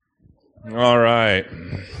All right.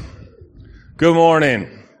 Good morning.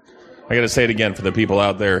 I got to say it again for the people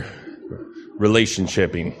out there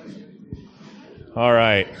relationshipping. All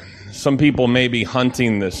right. Some people may be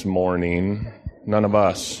hunting this morning. None of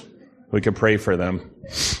us. We could pray for them.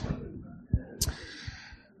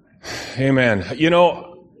 Amen. You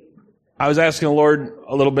know, I was asking the Lord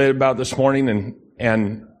a little bit about this morning,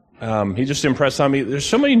 and He just impressed on me. There's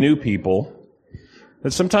so many new people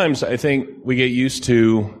that sometimes I think we get used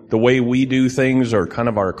to the way we do things or kind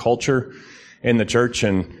of our culture in the church.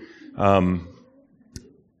 And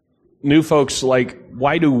new folks, like,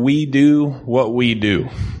 why do we do what we do?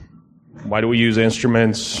 Why do we use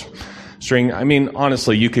instruments, string? I mean,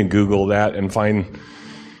 honestly, you can Google that and find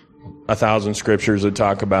 1,000 scriptures that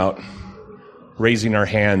talk about raising our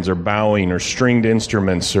hands or bowing or stringed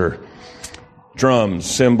instruments or drums,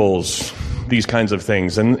 cymbals, these kinds of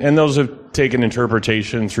things. And those have taken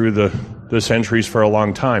interpretation through the centuries for a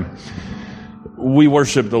long time. We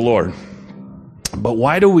worship the Lord. But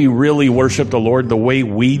why do we really worship the Lord the way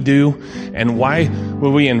we do? And why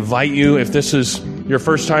would we invite you, if this is your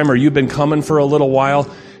first time or you've been coming for a little while,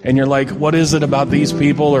 and you're like, what is it about these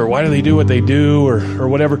people, or why do they do what they do, or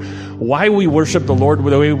whatever? Why we worship the Lord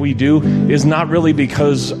the way we do is not really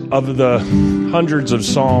because of the hundreds of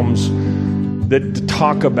psalms that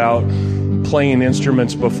talk about playing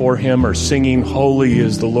instruments before Him or singing holy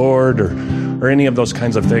is the Lord or any of those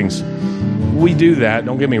kinds of things. We do that,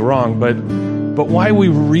 don't get me wrong, but why we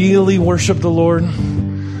really worship the Lord,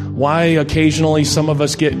 why occasionally some of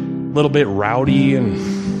us get a little bit rowdy and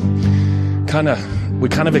we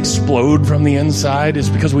kind of explode from the inside is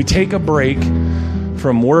because we take a break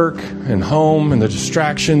from work and home and the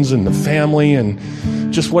distractions and the family and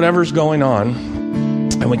just whatever's going on,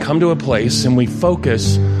 and we come to a place and we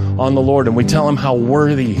focus on the Lord and we tell Him how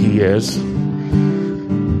worthy He is. And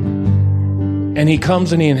He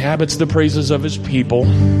comes and He inhabits the praises of His people.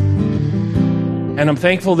 And I'm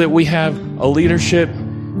thankful that we have a leadership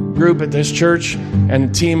group at this church and a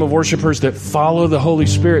team of worshipers that follow the Holy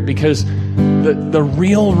Spirit, because the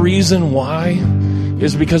real reason why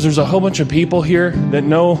is because there's a whole bunch of people here that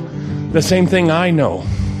know the same thing I know.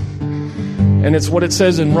 And it's what it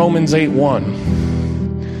says in Romans 8:1,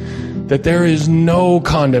 that there is no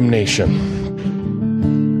condemnation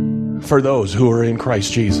for those who are in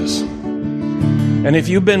Christ Jesus. And if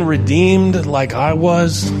you've been redeemed like I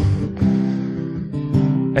was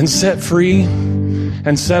and set free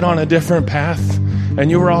and set on a different path,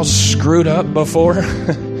 and you were all screwed up before,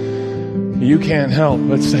 you can't help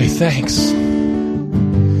but say thanks.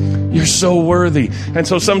 You're so worthy. And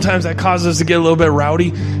so sometimes that causes us to get a little bit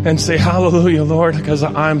rowdy and say, hallelujah, Lord, because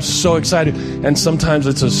I'm so excited. And sometimes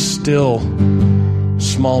it's a still,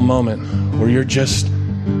 small moment where you're just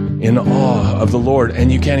in awe of the Lord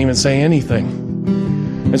and you can't even say anything.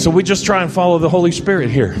 And so we just try and follow the Holy Spirit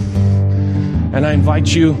here. And I invite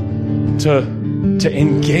you to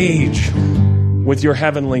engage with your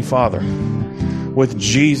Heavenly Father, with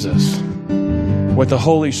Jesus, with the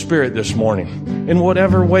Holy Spirit this morning. In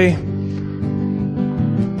whatever way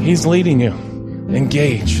He's leading you,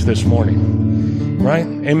 engage this morning. Right?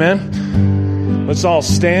 Amen? Let's all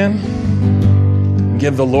stand and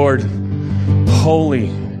give the Lord holy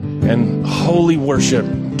and holy worship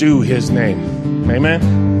due His name. Amen?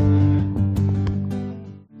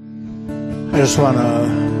 I just want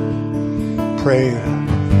to pray, I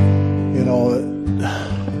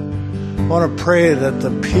want to pray that the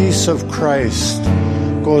peace of Christ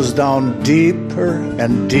goes down deeper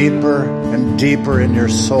and deeper and deeper in your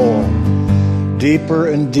soul, deeper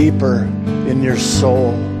and deeper in your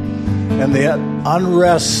soul. And the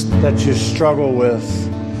unrest that you struggle with,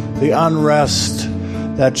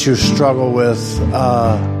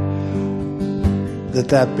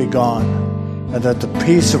 that be gone, and that the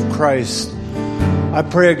peace of Christ. I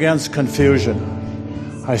pray against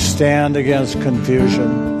confusion. I stand against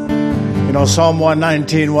confusion. Psalm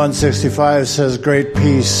 119, 165 says, great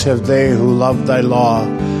peace have they who love thy law,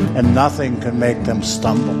 and nothing can make them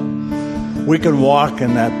stumble. We can walk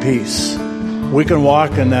in that peace. We can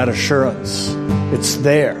walk in that assurance. It's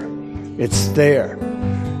there. It's there.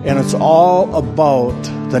 And it's all about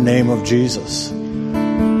the name of Jesus.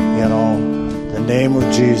 The name of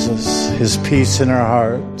Jesus, His peace in our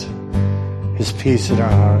heart. His peace in our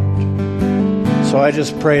heart. So I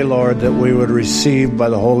just pray, Lord, that we would receive by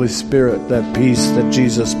the Holy Spirit that peace that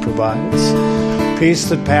Jesus provides. Peace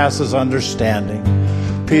that passes understanding.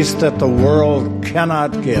 Peace that the world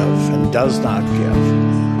cannot give and does not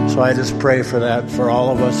give. So I just pray for that for all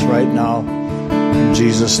of us right now. In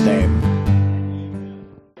Jesus' name.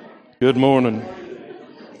 Good morning.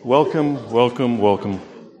 Welcome, welcome, welcome.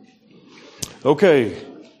 Okay.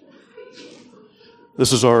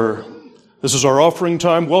 This is our offering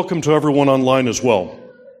time. Welcome to everyone online as well.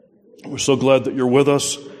 We're so glad that you're with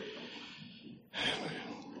us.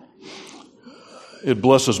 It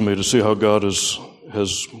blesses me to see how God has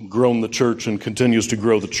grown the church and continues to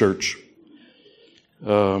grow the church.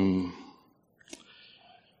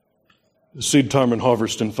 Seed time and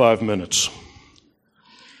harvest in 5 minutes.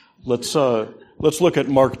 Let's look at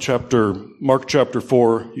Mark chapter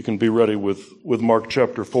 4. You can be ready with Mark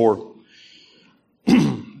chapter 4.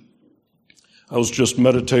 I was just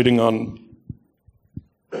meditating on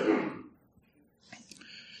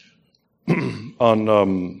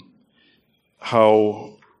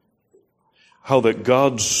how that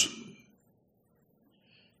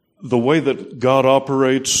the way that God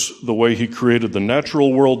operates, the way He created the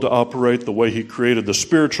natural world to operate, the way He created the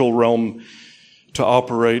spiritual realm to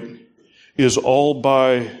operate, is all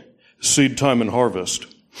by seed time and harvest.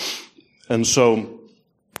 And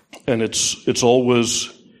it's always,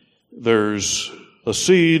 there's a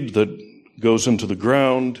seed that goes into the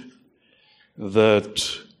ground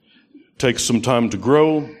that takes some time to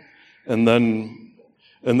grow, and then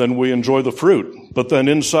we enjoy the fruit. But then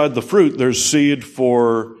inside the fruit, there's seed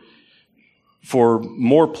for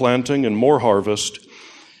more planting and more harvest.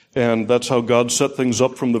 And that's how God set things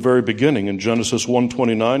up from the very beginning. In Genesis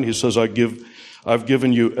 1:29, He says, I've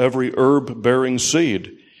given you every herb bearing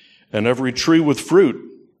seed, and every tree with fruit,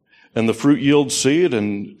 and the fruit yields seed,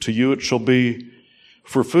 and to you it shall be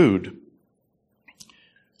for food.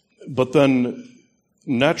 But then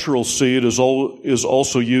natural seed is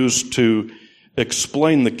also used to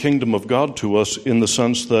explain the kingdom of God to us, in the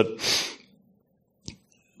sense that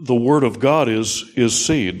the Word of God is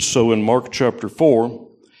seed. So in Mark chapter 4,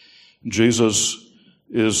 Jesus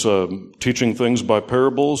is teaching things by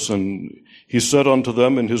parables, and He said unto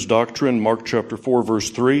them in His doctrine, Mark chapter 4, verse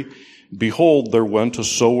 3, Behold, there went a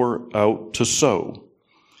sower out to sow.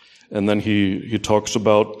 And then he talks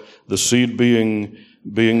about the seed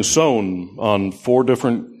being sown on 4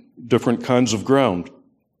 different kinds of ground.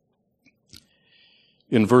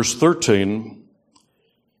 In verse 13,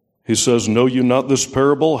 He says, Know you not this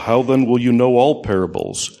parable? How then will you know all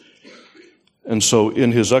parables? And so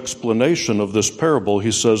in His explanation of this parable,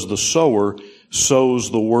 He says the sower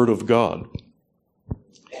sows the Word of God.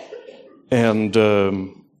 And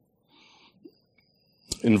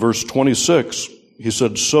in verse 26, He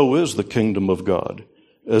said, So is the kingdom of God,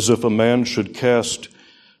 as if a man should cast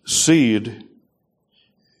seed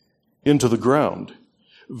into the ground.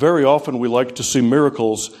 Very often we like to see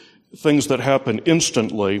miracles, things that happen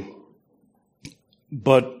instantly,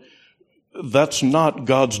 but that's not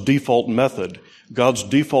God's default method. God's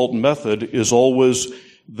default method is always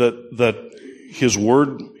that His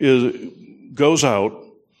Word goes out,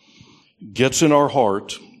 gets in our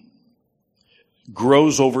heart,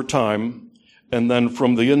 grows over time, and then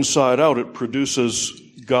from the inside out it produces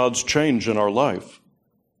God's change in our life.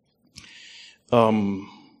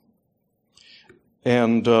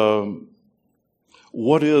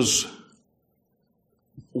 What is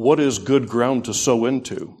good ground to sow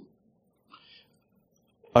into?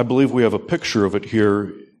 I believe we have a picture of it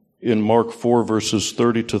here in Mark 4, verses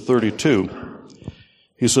 30 to 32.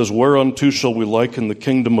 He says, Whereunto shall we liken the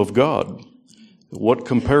kingdom of God?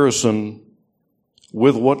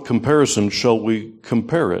 With what comparison shall we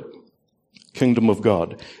compare it? Kingdom of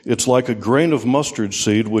God. It's like a grain of mustard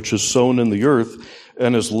seed which is sown in the earth,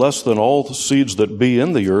 and is less than all the seeds that be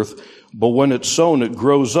in the earth. But when it's sown, it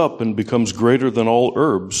grows up and becomes greater than all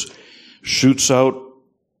herbs, shoots out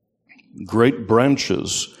great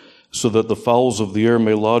branches, so that the fowls of the air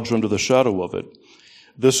may lodge under the shadow of it.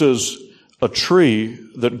 This is a tree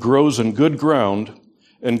that grows in good ground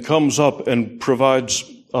and comes up and provides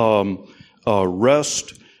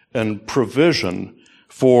rest and provision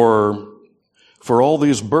for all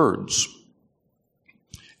these birds.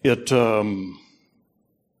 It's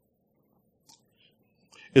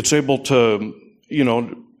able to,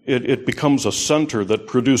 it becomes a center that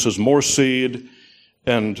produces more seed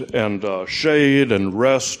and shade and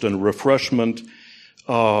rest and refreshment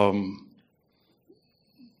for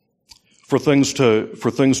things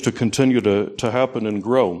to continue to happen and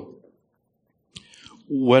grow.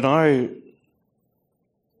 When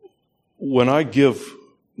I give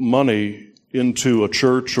money into a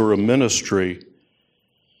church or a ministry,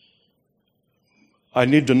 I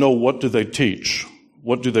need to know, what do they teach?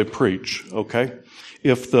 What do they preach? Okay?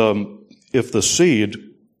 If the seed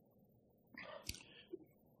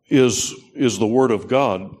is the Word of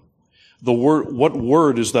God, what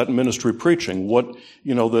word is that ministry preaching?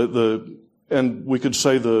 And we could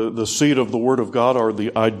say the seed of the Word of God are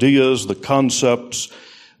the ideas, the concepts,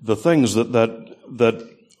 the things that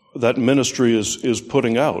that ministry is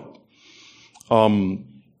putting out.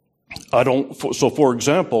 For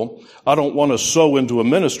example, I don't want to sow into a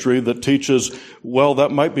ministry that teaches, well,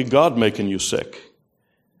 that might be God making you sick.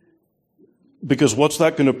 Because what's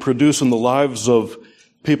that going to produce in the lives of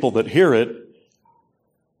people that hear it?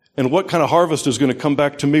 And what kind of harvest is going to come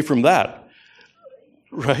back to me from that?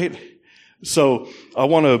 Right? So I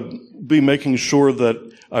want to be making sure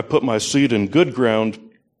that I put my seed in good ground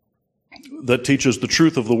that teaches the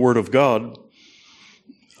truth of the Word of God,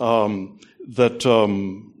 that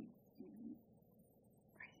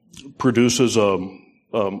produces a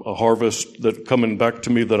harvest that coming back to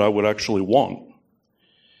me that I would actually want.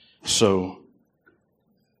 So,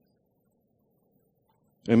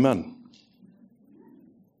 amen.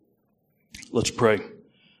 Let's pray.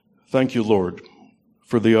 Thank you, Lord,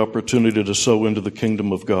 for the opportunity to sow into the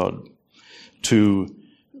kingdom of God, to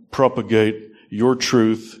propagate your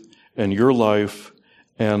truth and your life,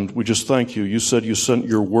 and we just thank you. You said you sent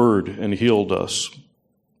your word and healed us.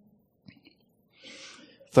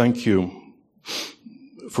 Thank you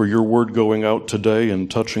for your word going out today and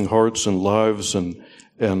touching hearts and lives and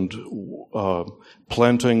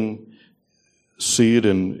planting seed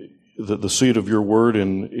in the seed of your word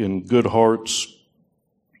in good hearts.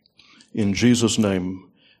 In Jesus'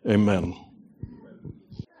 name, amen.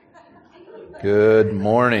 Good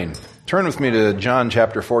morning. Turn with me to John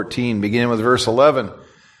chapter 14, beginning with verse 11.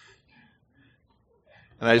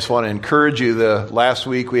 And I just want to encourage you, last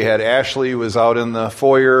week we had Ashley was out in the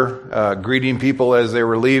foyer greeting people as they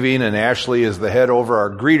were leaving, and Ashley is the head over our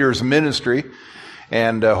greeters ministry.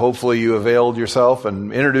 And hopefully you availed yourself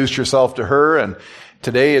and introduced yourself to her. And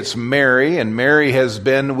today it's Mary, and Mary has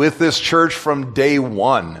been with this church from day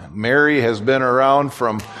one. Mary has been around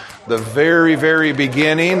from the very, very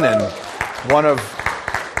beginning, and one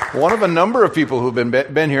of a number of people who've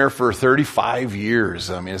been here for 35 years.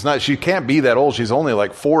 I mean, she can't be that old. She's only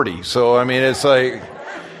like 40. So, I mean, it's like,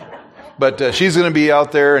 but she's going to be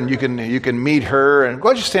out there, and you can meet her. And why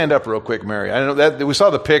don't you stand up real quick, Mary? I know that we saw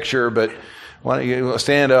the picture, but why don't you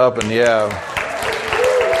stand up and yeah.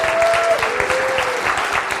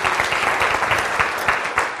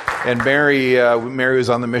 And Mary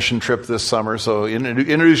was on the mission trip this summer, so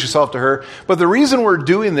introduce yourself to her. But the reason we're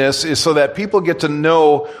doing this is so that people get to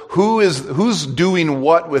know who's doing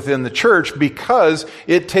what within the church, because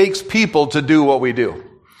it takes people to do what we do.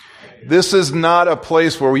 This is not a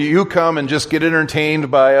place where you come and just get entertained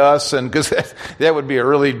by us, and because that would be a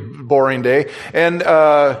really boring day. And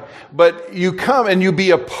but you come and you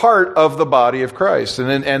be a part of the body of Christ,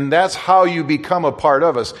 and that's how you become a part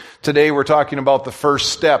of us. Today we're talking about the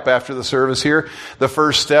first step after the service here. The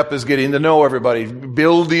first step is getting to know everybody,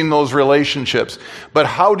 building those relationships. But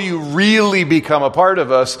how do you really become a part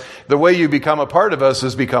of us? The way you become a part of us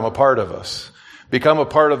is become a part of us. Become a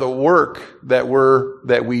part of the work that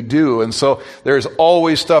we do. And so there's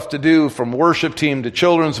always stuff to do, from worship team to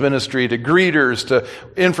children's ministry to greeters to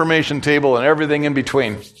information table and everything in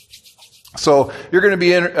between. So you're going to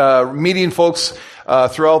be meeting folks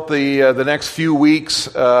throughout the next few weeks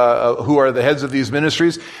who are the heads of these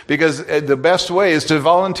ministries, because the best way is to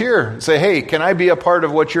volunteer. Say, hey, can I be a part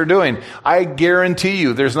of what you're doing? I guarantee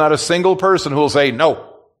you there's not a single person who will say,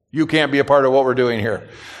 no, you can't be a part of what we're doing here.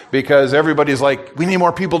 Because everybody's like, we need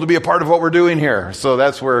more people to be a part of what we're doing here. So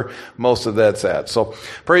that's where most of that's at. So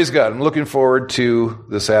praise God. I'm looking forward to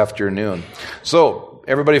this afternoon. So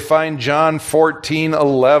everybody find John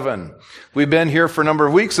 14:11. We've been here for a number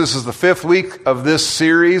of weeks. This is the 5th week of this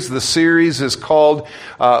series. The series is called,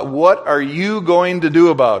 What Are You Going to Do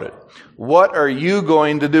About It? What are you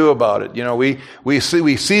going to do about it? You know, we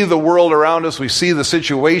see the world around us. We see the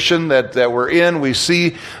situation that we're in. We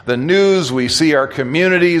see the news. We see our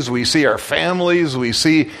communities. We see our families. We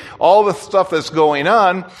see all the stuff that's going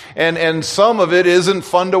on. And some of it isn't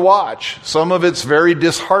fun to watch. Some of it's very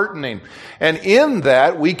disheartening. And in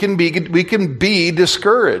that, we can be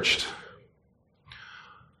discouraged.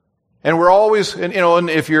 And we're always, and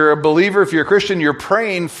if you're a believer, if you're a Christian, you're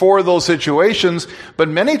praying for those situations, but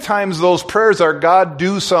many times those prayers are, God,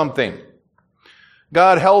 do something.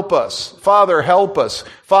 God, help us. Father, help us.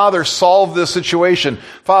 Father, solve this situation.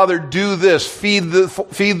 Father, do this. Feed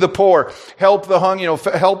the poor. Help the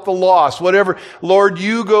help the lost. Whatever. Lord,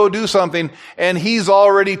 you go do something. And He's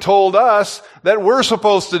already told us that we're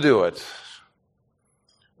supposed to do it.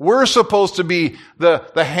 We're supposed to be the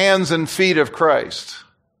hands and feet of Christ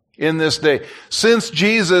in this day. Since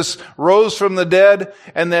Jesus rose from the dead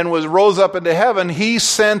and then rose up into heaven, He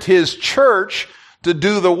sent His church to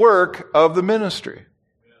do the work of the ministry.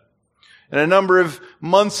 And a number of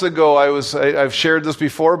months ago, I've shared this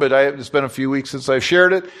before, but it's been a few weeks since I've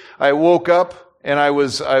shared it. I woke up and I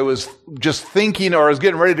was just thinking, or I was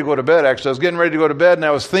getting ready to go to bed, actually. I was getting ready to go to bed, and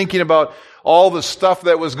I was thinking about all the stuff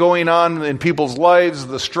that was going on in people's lives,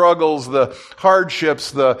 the struggles, the hardships,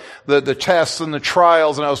 the tests and the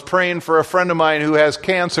trials, and I was praying for a friend of mine who has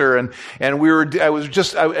cancer, and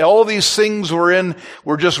all these things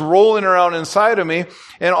were just rolling around inside of me,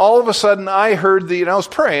 and all of a sudden I heard and I was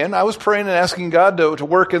praying and asking God to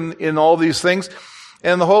work in all these things,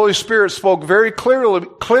 and the Holy Spirit spoke very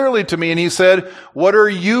clearly to me, and He said, "What are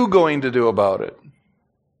you going to do about it?"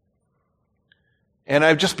 And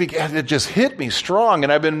it just hit me strong,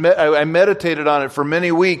 and I meditated on it for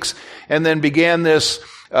many weeks, and then began this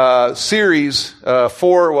series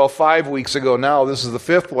 5 weeks ago now. This is the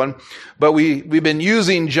 5th one, but we've been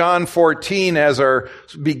using John 14 as our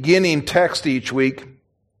beginning text each week.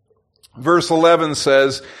 Verse 11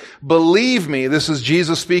 says, "Believe me," this is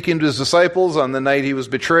Jesus speaking to His disciples on the night He was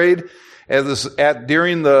betrayed.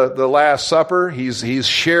 During the Last Supper, he's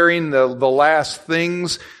sharing the last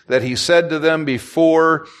things that He said to them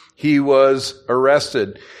before He was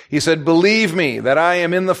arrested. He said, "Believe me that I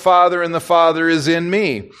am in the Father and the Father is in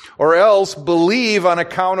me, or else believe on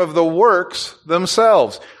account of the works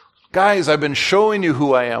themselves." Guys, I've been showing you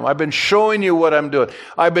who I am. I've been showing you what I'm doing.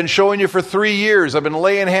 I've been showing you for 3 years. I've been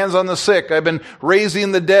laying hands on the sick. I've been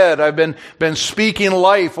raising the dead. I've been speaking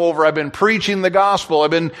life over. I've been preaching the gospel.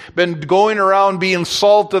 I've been going around being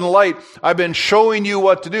salt and light. I've been showing you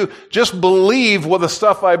what to do. Just believe what the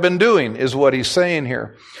stuff I've been doing is what He's saying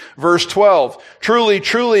here. Verse 12, "Truly,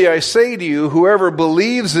 truly, I say to you, whoever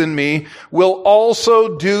believes in me will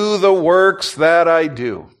also do the works that I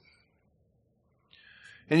do."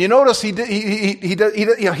 And you notice he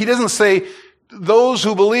doesn't say, "Those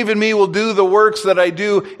who believe in me will do the works that I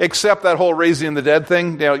do," except that whole raising the dead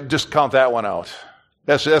thing. Just count that one out.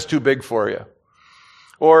 That's too big for you.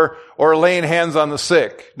 Or laying hands on the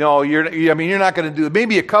sick. No, you're not going to do it.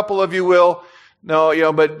 Maybe a couple of you will.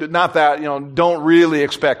 No, but not that. Don't really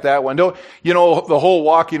expect that one. Don't. The whole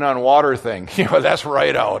walking on water thing. That's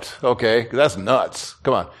right out. Okay, that's nuts.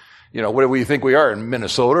 Come on. What do you think we are, in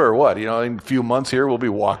Minnesota or what? In a few months here, we'll be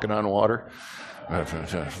walking on water. But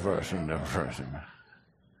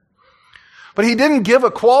He didn't give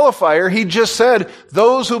a qualifier. He just said,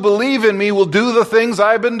 "Those who believe in me will do the things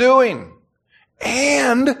I've been doing."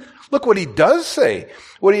 And look what He does say.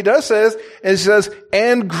 What He does say is, He says,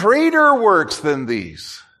 "and greater works than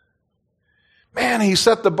these." Man, He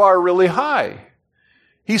set the bar really high.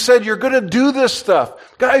 He said, "You're going to do this stuff.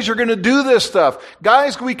 Guys, you're going to do this stuff.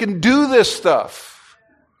 Guys, we can do this stuff.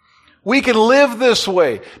 We can live this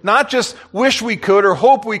way. Not just wish we could or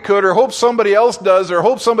hope somebody else does or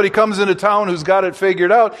hope somebody comes into town who's got it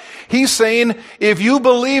figured out." He's saying, if you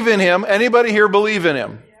believe in Him, anybody here believe in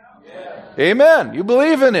Him? Yeah. Amen. You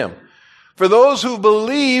believe in Him. For those who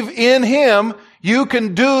believe in Him, you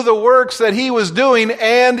can do the works that He was doing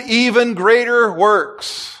and even greater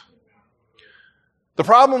works. The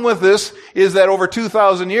problem with this is that over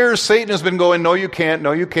 2,000 years, Satan has been going, "No, you can't,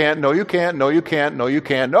 no, you can't, no, you can't, no, you can't, no, you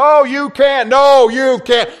can't, no, you can't, no, you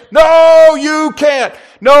can't, no, you can't,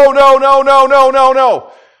 no, no, no, no, no, no,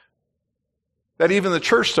 no." That even the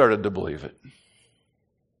church started to believe it.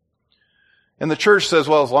 And the church says,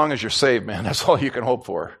 "Well, as long as you're saved, man, that's all you can hope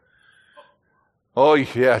for. Oh,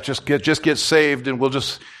 yeah, just get saved and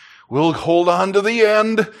we'll hold on to the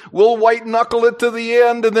end. We'll white knuckle it to the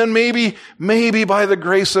end, and then maybe by the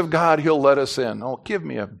grace of God, He'll let us in." Oh, give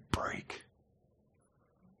me a break.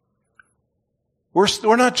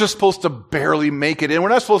 We're not just supposed to barely make it in. We're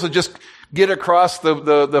not supposed to just get across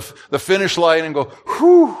the finish line and go,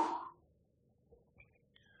 whew.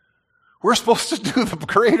 We're supposed to do the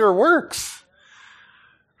greater works.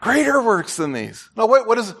 Greater works than these. Now,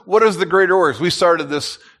 what is the greater works? We started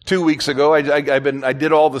this 2 weeks ago. I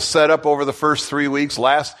did all the setup over the first 3 weeks.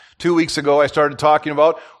 2 weeks ago, I started talking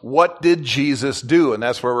about what did Jesus do, and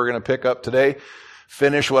that's where we're going to pick up today.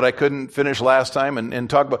 Finish what I couldn't finish last time, and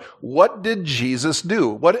talk about what did Jesus do?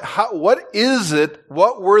 What is it?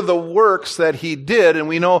 What were the works that He did? And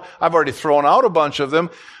we know I've already thrown out a bunch of them,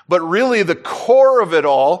 but really the core of it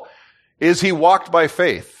all is He walked by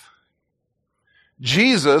faith.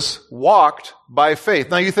 Jesus walked by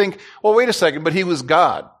faith. Now you think, well, wait a second, but He was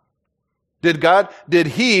God. Did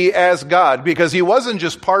He as God? Because He wasn't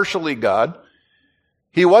just partially God.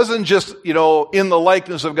 He wasn't just, in the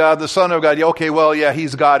likeness of God, the Son of God. Okay, well, yeah,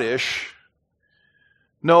 He's God-ish.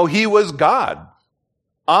 No, He was God.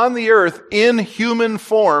 On the earth, in human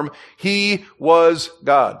form, He was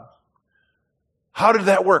God. How did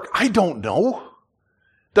that work? I don't know.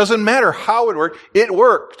 Doesn't matter how it worked. It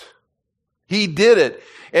worked. He did it.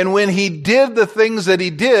 And when he did the things that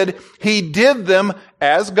he did them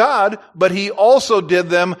as God, but he also did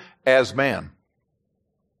them as man.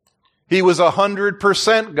 He was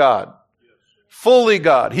 100% God. Fully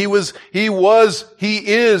God. He is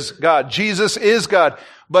God. Jesus is God.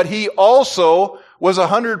 But he also was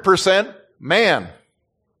 100% man.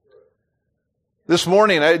 This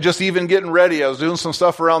morning, I just even getting ready, I was doing some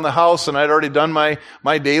stuff around the house, and I'd already done my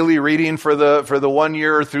daily reading for the 1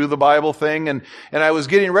 year through the Bible thing, and I was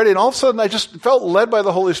getting ready, and all of a sudden I just felt led by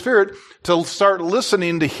the Holy Spirit to start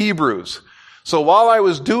listening to Hebrews. So while I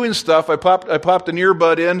was doing stuff, I popped an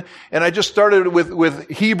earbud in, and I just started with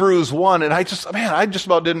Hebrews 1, and I just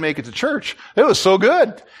about didn't make it to church. It was so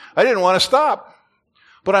good. I didn't want to stop.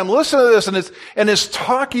 But I'm listening to this, and it's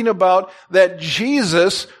talking about that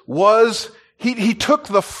Jesus was, he took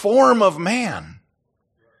the form of man.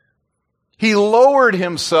 He lowered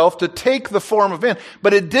himself to take the form of man.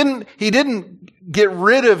 But he didn't get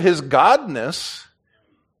rid of his godness.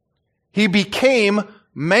 He became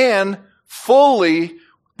man fully.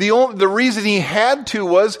 The reason he had to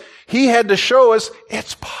was he had to show us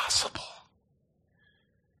it's possible.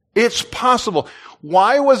 It's possible.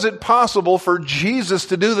 Why was it possible for Jesus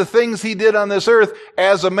to do the things he did on this earth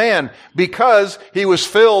as a man? Because he was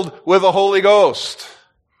filled with the Holy Ghost.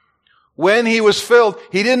 When he was filled,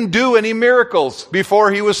 he didn't do any miracles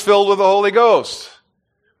before he was filled with the Holy Ghost.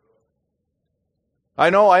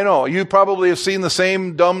 I know. You probably have seen the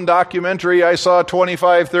same dumb documentary I saw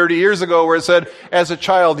 25, 30 years ago where it said, as a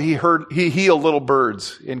child, he healed little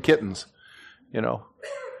birds and kittens.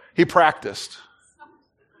 He practiced.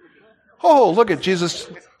 Oh, look at Jesus.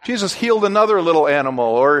 Jesus healed another little animal.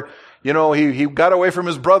 Or, he got away from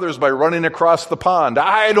his brothers by running across the pond.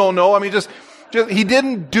 I don't know. Just he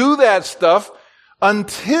didn't do that stuff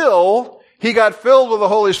until he got filled with the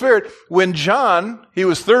Holy Spirit. When John, he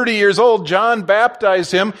was 30 years old, John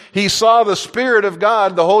baptized him. He saw the Spirit of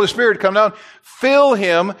God, the Holy Spirit, come down, fill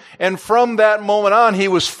him, and from that moment on, he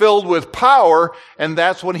was filled with power, and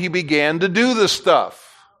that's when he began to do this stuff.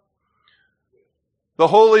 The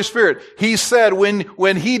Holy Spirit. He said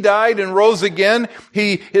when he died and rose again,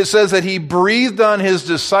 it says that he breathed on his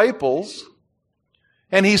disciples,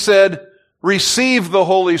 and he said, receive the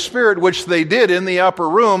Holy Spirit, which they did in the upper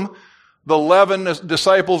room, the 11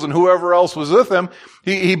 disciples and whoever else was with them.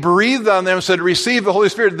 He breathed on them and said, receive the Holy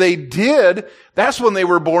Spirit. They did. That's when they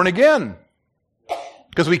were born again.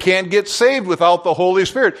 Because we can't get saved without the Holy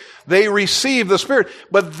Spirit. They receive the Spirit.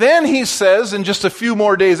 But then he says, in just a few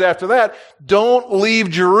more days after that, don't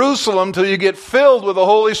leave Jerusalem till you get filled with the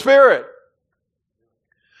Holy Spirit.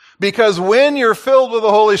 Because when you're filled with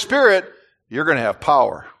the Holy Spirit, you're going to have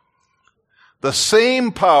power. The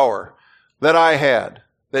same power that I had,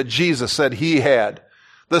 that Jesus said he had.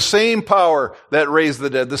 The same power that raised the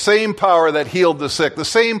dead, the same power that healed the sick, the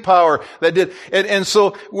same power that did. And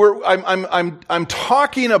so I'm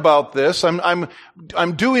talking about this. I'm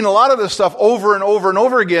doing a lot of this stuff over and over and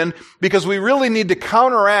over again because we really need to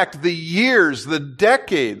counteract the years, the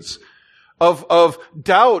decades of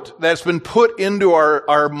doubt that's been put into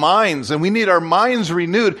our minds, and we need our minds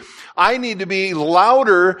renewed. I need to be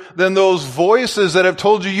louder than those voices that have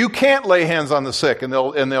told you can't lay hands on the sick and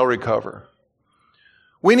they'll recover.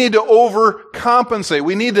 We need to overcompensate.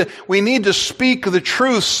 We need to speak the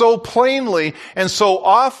truth so plainly and so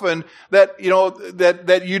often that,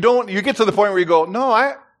 that you get to the point where you go, no,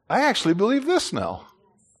 I actually believe this now.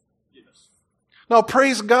 Yes. Now,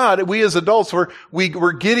 praise God, we as adults,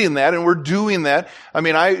 we're getting that and we're doing that.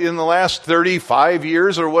 in the last 35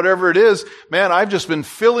 years or whatever it is, man, I've just been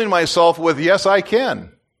filling myself with, yes, I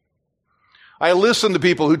can. I listen to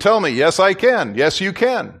people who tell me, yes, I can. Yes, you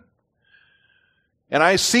can. And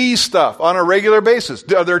I see stuff on a regular basis.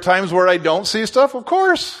 Are there times where I don't see stuff? Of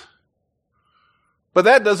course. But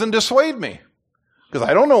that doesn't dissuade me. Because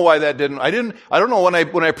I don't know why that didn't. I don't know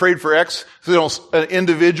when I prayed for X, an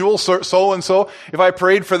individual, so and so, if I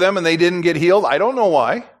prayed for them and they didn't get healed, I don't know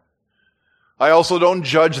why. I also don't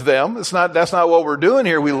judge them. That's not what we're doing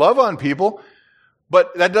here. We love on people.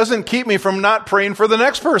 But that doesn't keep me from not praying for the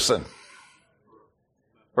next person.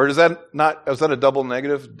 Or is that a double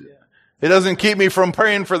negative? Yeah. It doesn't keep me from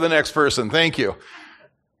praying for the next person. Thank you.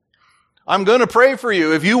 I'm going to pray for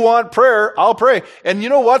you. If you want prayer, I'll pray. And you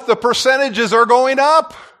know what? The percentages are going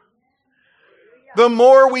up. The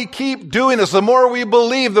more we keep doing this, the more we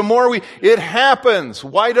believe, it happens.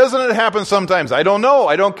 Why doesn't it happen sometimes? I don't know.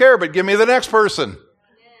 I don't care, but give me the next person.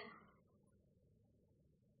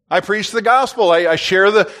 I preach the gospel. I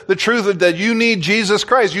share the truth that you need Jesus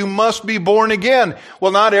Christ. You must be born again.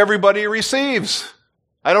 Well, not everybody receives.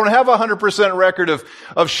 I don't have a 100% record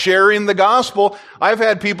of sharing the gospel. I've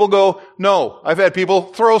had people go, no. I've had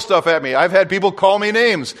people throw stuff at me. I've had people call me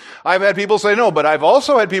names. I've had people say no, but I've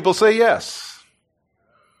also had people say yes.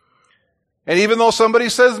 And even though somebody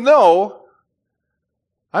says no,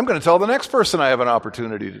 I'm going to tell the next person I have an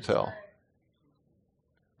opportunity to tell.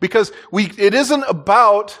 Because it isn't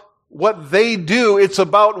about what they do, it's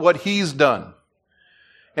about what He's done.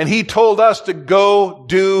 And He told us to go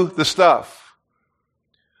do the stuff.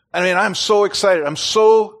 I mean, I'm so excited. I'm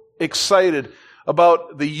so excited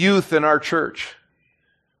about the youth in our church.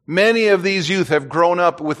 Many of these youth have grown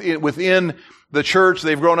up within the church.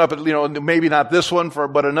 They've grown up, maybe not this one,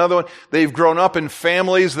 but another one. They've grown up in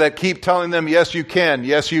families that keep telling them, yes, you can,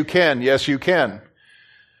 yes, you can, yes, you can.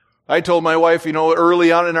 I told my wife,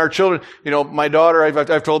 early on in our children, my daughter,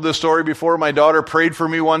 I've told this story before, my daughter prayed for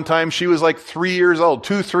me one time. She was like 3 years old,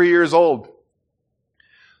 3 years old,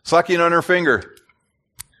 sucking on her finger.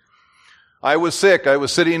 I was sick. I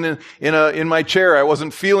was sitting in my chair. I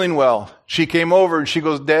wasn't feeling well. She came over and she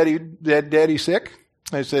goes, Daddy sick?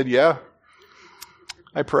 I said, yeah.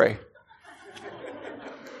 I pray.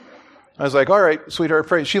 I was like, all right, sweetheart,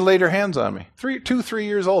 pray. She laid her hands on me. 3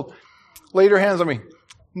 years old. Laid her hands on me.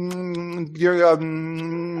 Dear God,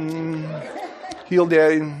 heal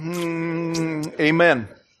Daddy. Amen.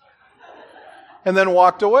 And then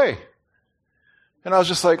walked away. And I was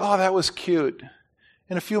just like, oh, that was cute.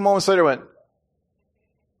 And a few moments later I went,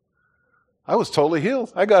 I was totally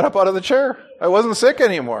healed. I got up out of the chair. I wasn't sick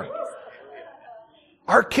anymore.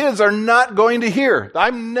 Our kids are not going to hear.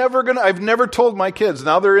 I've never told my kids,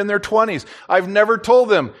 now they're in their 20s, I've never told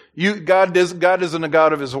them, God isn't a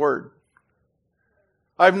God of His Word.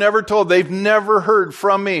 They've never heard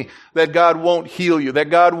from me that God won't heal you, that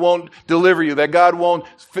God won't deliver you, that God won't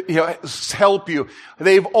help you.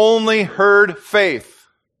 They've only heard faith.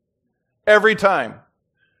 Every time.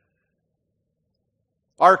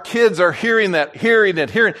 Our kids are hearing that, hearing.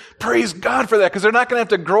 Praise God for that, because they're not going to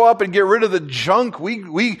have to grow up and get rid of the junk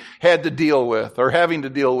we had to deal with, or having to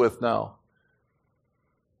deal with now.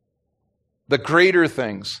 The greater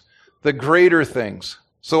things.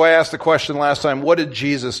 So I asked the question last time, what did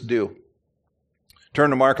Jesus do?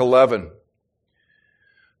 Turn to Mark 11.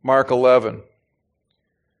 Mark 11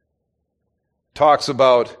 talks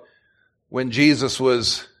about when Jesus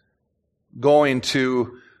was going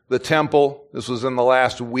to the temple. This was in the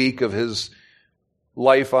last week of His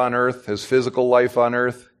life on earth, His physical life on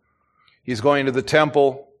earth. He's going to the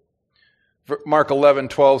temple. Mark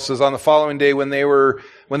 11:12 says, on the following day when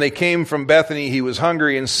they came from Bethany, He was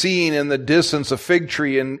hungry, and seeing in the distance a fig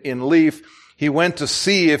tree in leaf, He went to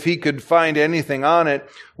see if He could find anything on it.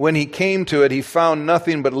 When He came to it, He found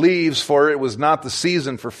nothing but leaves, for it was not the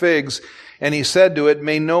season for figs. And He said to it,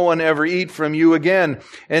 may no one ever eat from you again.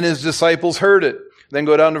 And His disciples heard it. Then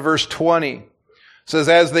go down to verse 20. It says,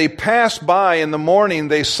 as they passed by in the morning,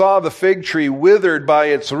 they saw the fig tree withered by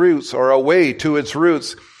its roots, or away to its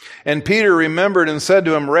roots. And Peter remembered and said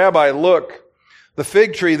to him, Rabbi, look, the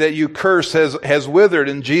fig tree that you cursed has withered.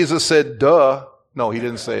 And Jesus said, duh. No, He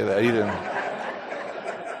didn't say that. He didn't.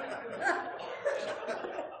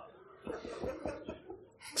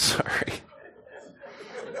 Sorry.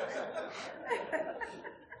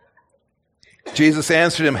 Jesus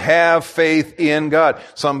answered him, have faith in God.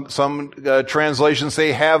 Some translations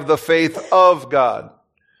say, have the faith of God.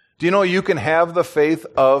 Do you know you can have the faith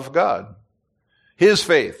of God? His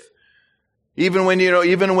faith. Even when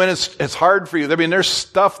it's hard for you. I mean, there's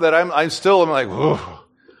stuff that I'm like,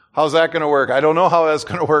 how's that going to work? I don't know how that's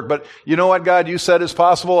going to work, but you know what, God, you said is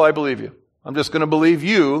possible. I believe you. I'm just going to believe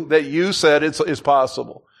you that you said it's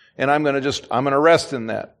possible. And I'm going to rest in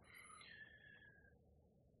that.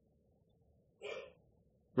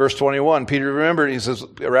 Verse 21, Peter remembered, he says,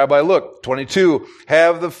 Rabbi, look, 22,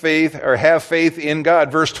 have faith in God.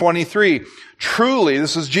 Verse 23, truly,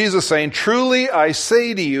 this is Jesus saying, truly I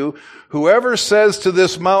say to you, whoever says to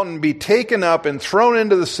this mountain, be taken up and thrown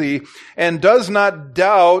into the sea, and does not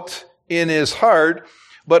doubt in his heart,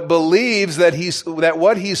 but believes that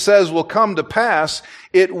what he says will come to pass,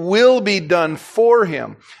 it will be done for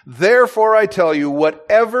him. Therefore I tell you,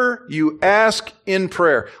 whatever you ask in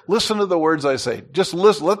prayer, listen to the words I say. Just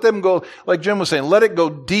listen, let them go, like Jim was saying, let it go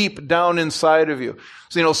deep down inside of you.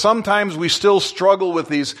 So, sometimes we still struggle with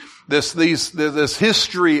this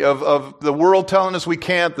history of the world telling us we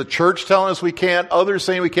can't, the church telling us we can't, others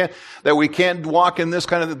saying we can't, that we can't walk in this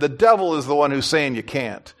kind of, the devil is the one who's saying you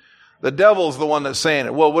can't. The devil's the one that's saying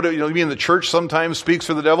it. Well, you mean the church sometimes speaks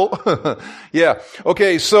for the devil? Yeah.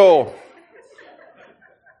 Okay, so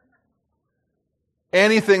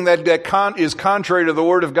anything that is contrary to the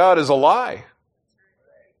Word of God is a lie.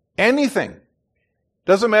 Anything.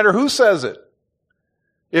 Doesn't matter who says it.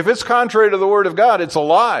 If it's contrary to the Word of God, it's a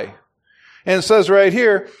lie. And it says right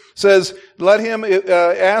here, says, let him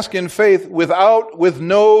ask in faith with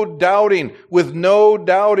no doubting, with no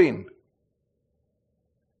doubting.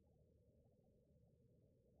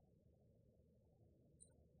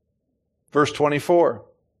 Verse 24.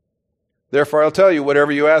 Therefore I'll tell you,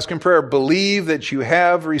 whatever you ask in prayer, believe that you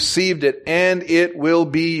have received it, and it will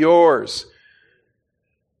be yours.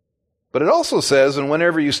 But it also says, and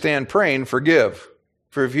whenever you stand praying, forgive.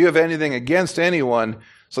 For if you have anything against anyone,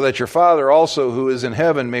 so that your Father also who is in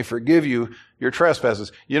heaven may forgive you your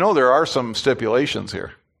trespasses. You know, there are some stipulations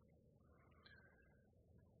here.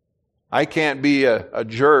 I can't be a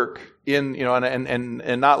jerk and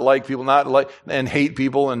not like people, and hate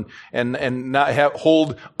people and not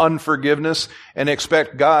hold unforgiveness and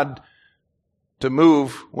expect God to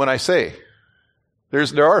move when I say.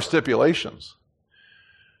 There are stipulations.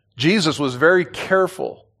 Jesus was very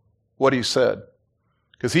careful what he said,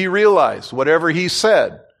 because he realized whatever he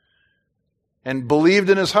said and believed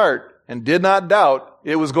in his heart and did not doubt,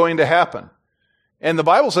 it was going to happen. And the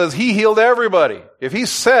Bible says he healed everybody. If he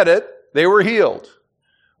said it, they were healed.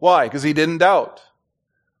 Why? Because he didn't doubt.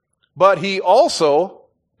 But he also,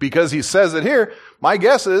 because he says it here, my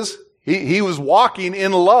guess is he was walking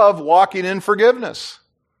in love, walking in forgiveness.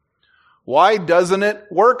 Why doesn't it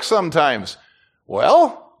work sometimes?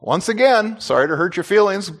 Well, once again, sorry to hurt your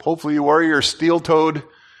feelings. Hopefully you wore your steel-toed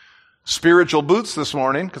spiritual boots this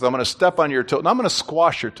morning, because I'm going to step on your toes. I'm going to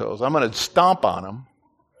squash your toes. I'm going to stomp on them.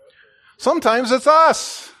 Sometimes it's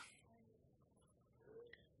us.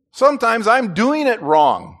 Sometimes I'm doing it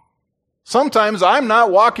wrong. Sometimes I'm not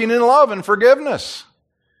walking in love and forgiveness.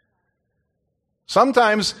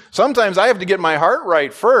 Sometimes I have to get my heart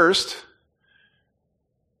right first,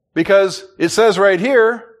 because it says right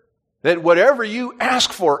here that whatever you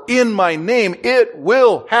ask for in my name, it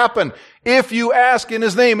will happen. If you ask in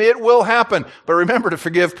his name, it will happen. But remember to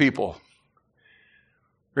forgive people.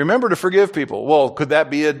 Remember to forgive people. Well, could that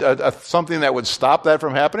be something that would stop that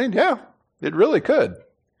from happening? Yeah, it really could.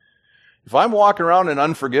 If I'm walking around in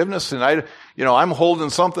unforgiveness and I'm holding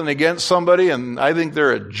something against somebody and I think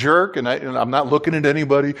they're a jerk, and I'm not looking at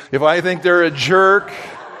anybody. If I think they're a jerk,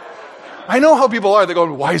 I know how people are. They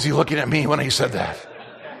go, why is he looking at me when he said that?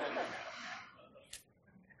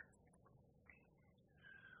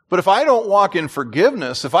 But if I don't walk in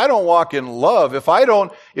forgiveness, if I don't walk in love, if I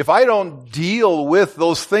don't deal with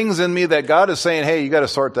those things in me that God is saying, hey, you got to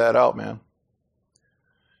sort that out, man.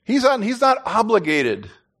 He's not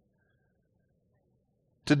obligated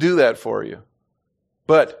to do that for you.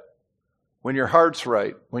 But when your heart's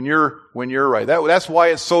right, when you're right, that's why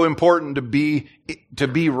it's so important to be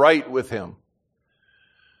right with him.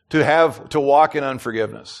 To walk in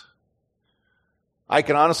unforgiveness. I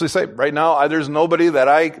can honestly say, right now, there's nobody that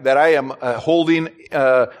I am holding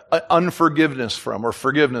unforgiveness from or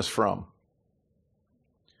forgiveness from.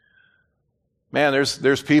 Man,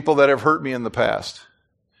 there's people that have hurt me in the past.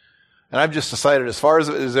 And I've just decided, as far as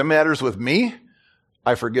it matters with me,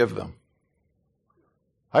 I forgive them.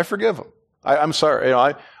 I forgive them. I'm sorry.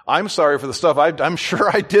 I'm sorry for the stuff. I'm sure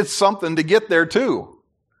I did something to get there too.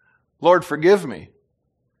 Lord, forgive me.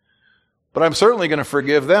 But I'm certainly going to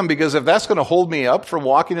forgive them, because if that's going to hold me up from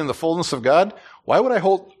walking in the fullness of God, why would I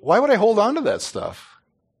hold on to that stuff?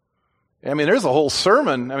 I mean, there's a whole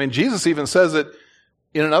sermon. I mean, Jesus even says it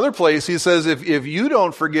in another place. He says, if you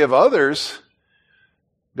don't forgive others,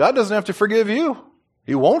 God doesn't have to forgive you.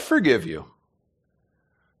 He won't forgive you.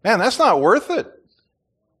 Man, that's not worth it.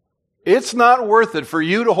 It's not worth it for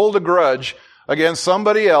you to hold a grudge against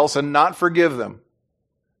somebody else and not forgive them.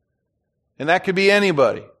 And that could be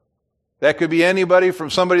anybody. That could be anybody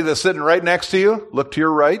from somebody that's sitting right next to you. Look to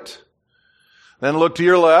your right. Then look to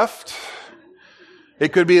your left.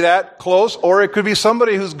 It could be that close, or it could be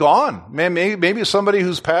somebody who's gone. Maybe somebody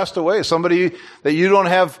who's passed away. Somebody that you don't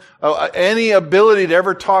have any ability to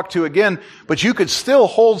ever talk to again, but you could still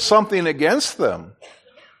hold something against them.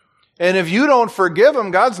 And if you don't forgive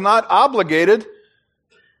them, God's not obligated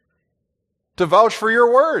to vouch for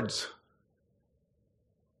your words.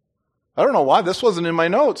 I don't know why this wasn't in my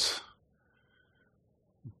notes.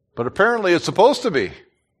 But apparently it's supposed to be.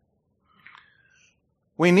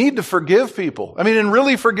 We need to forgive people. I mean, and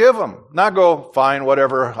really forgive them. Not go, fine,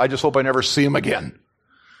 whatever. I just hope I never see them again.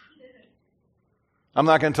 I'm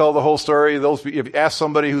not going to tell the whole story. If you ask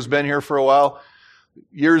somebody who's been here for a while,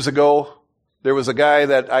 years ago, there was a guy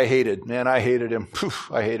that I hated. Man, I hated him.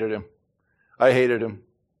 I hated him.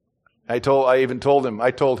 I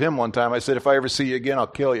told him one time, I said, if I ever see you again, I'll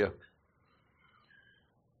kill you.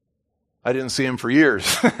 I didn't see him for years.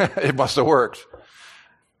 It must have worked.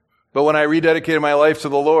 But when I rededicated my life to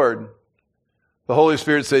the Lord, the Holy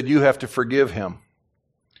Spirit said, you have to forgive him.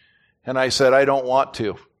 And I said, I don't want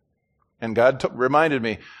to. And God reminded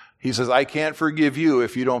me, he says, I can't forgive you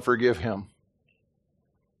if you don't forgive him.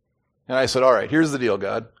 And I said, all right, here's the deal,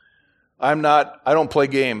 God. I don't play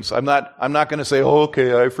games. I'm not going to say, oh,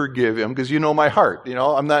 okay, I forgive him, because you know my heart. You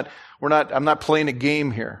know, I'm not playing a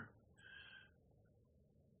game here.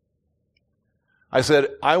 I said,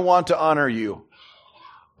 I want to honor you.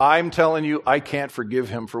 I'm telling you, I can't forgive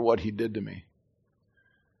him for what he did to me.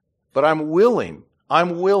 But I'm willing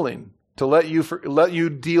to let you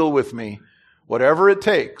deal with me, whatever it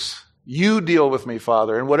takes. You deal with me,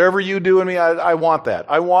 Father, and whatever you do in me, I want that.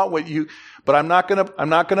 I want what you, but I'm not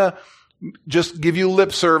gonna just give you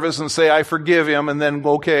lip service and say I forgive him and then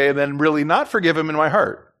okay, and then really not forgive him in my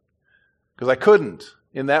heart. Because I couldn't.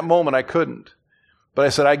 In that moment, I couldn't. But I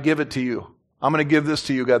said, I give it to you. I'm going to give this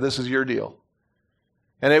to you, God. This is your deal.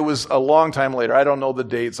 And it was a long time later. I don't know the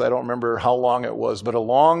dates. I don't remember how long it was, but a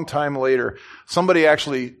long time later, somebody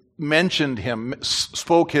actually mentioned him,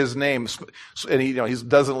 spoke his name, and he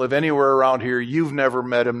doesn't live anywhere around here. You've never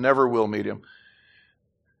met him, never will meet him.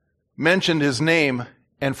 Mentioned his name,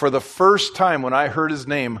 and for the first time when I heard his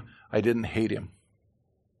name, I didn't hate him.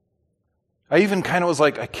 I even kind of was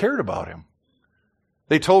like, I cared about him.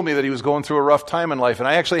 They told me that he was going through a rough time in life, and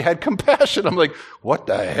I actually had compassion. I'm like, what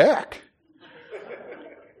the heck?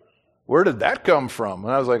 Where did that come from?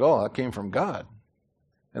 And I was like, oh, that came from God.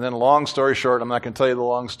 And then long story short, I'm not going to tell you the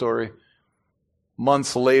long story.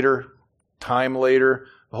 Months later, time later,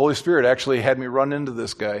 the Holy Spirit actually had me run into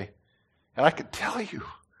this guy. And I could tell you,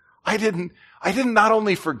 I didn't not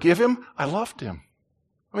only forgive him, I loved him.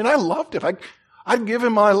 I mean, I loved him. I'd give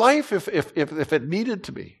him my life if it needed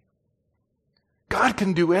to be. God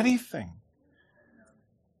can do anything.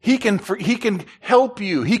 He can help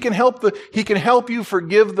you. He can help you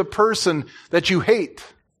forgive the person that you hate.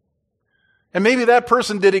 And maybe that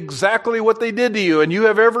person did exactly what they did to you, and you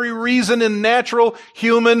have every reason in natural,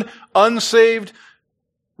 human, unsaved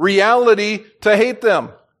reality to hate them,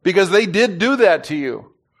 because they did do that to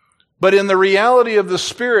you. But in the reality of the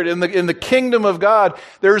Spirit, in the kingdom of God,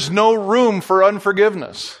 there's no room for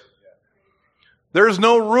unforgiveness. There's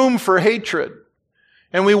no room for hatred.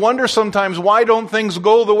 And we wonder sometimes, why don't things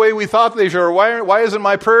go the way we thought they should? Or why isn't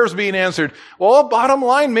my prayers being answered? Well, bottom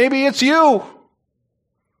line, maybe it's you.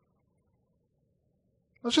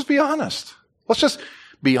 Let's just be honest. Let's just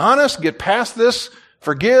be honest, get past this,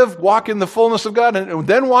 forgive, walk in the fullness of God, and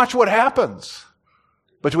then watch what happens.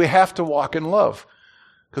 But we have to walk in love,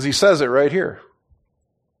 because he says it right here.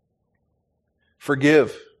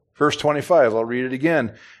 Forgive. Verse 25, I'll read it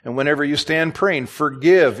again. And whenever you stand praying,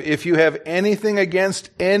 forgive if you have anything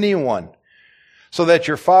against anyone, so that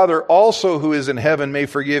your Father also who is in heaven may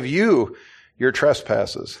forgive you your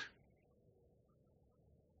trespasses.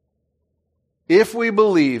 If we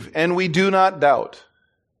believe and we do not doubt,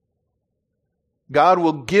 God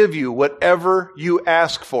will give you whatever you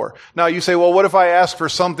ask for. Now you say, well, what if I ask for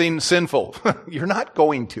something sinful? You're not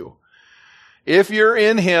going to. If you're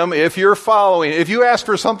in him, if you're following, if you ask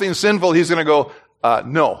for something sinful, he's going to go,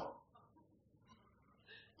 no.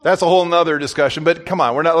 That's a whole nother discussion, but come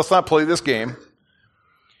on, let's not play this game.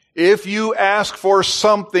 If you ask for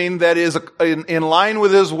something that is in line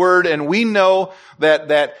with his word, and we know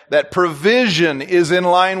that provision is in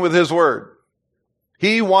line with his word.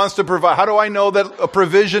 He wants to provide. How do I know that a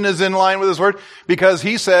provision is in line with his word? Because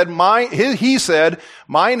he said, my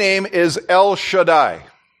name is El Shaddai.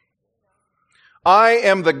 I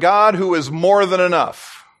am the God who is more than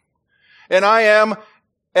enough. And I am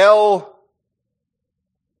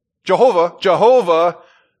Jehovah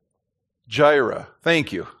Jireh.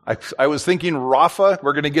 Thank you. I was thinking Rapha.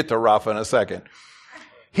 We're going to get to Rapha in a second.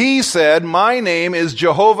 He said, my name is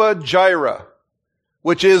Jehovah Jireh,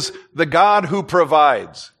 which is the God who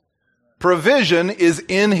provides. Provision is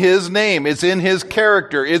in his name. It's in his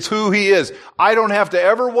character. It's who he is. I don't have to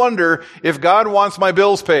ever wonder if God wants my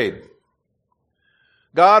bills paid.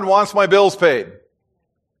 God wants my bills paid.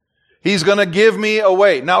 He's going to give me a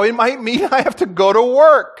way. Now, it might mean I have to go to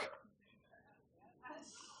work.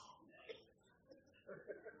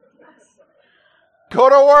 Go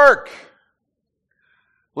to work.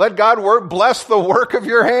 Let God work. Bless the work of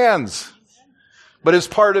your hands. But it's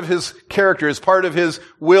part of his character. It's part of his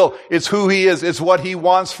will. It's who he is. It's what he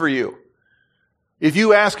wants for you. If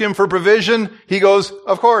you ask him for provision, he goes,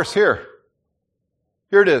 of course, here.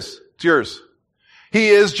 Here it is. It's yours. He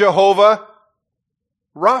is Jehovah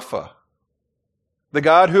Rapha, the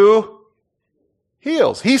God who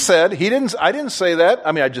heals. He said, I didn't say that.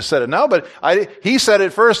 I mean, I just said it now, but he said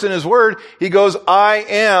it first in his word. He goes, I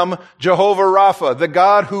am Jehovah Rapha, the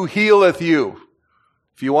God who healeth you.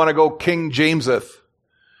 If you want to go King Jameseth.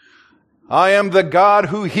 I am the God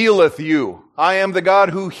who healeth you. I am the God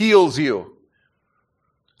who heals you.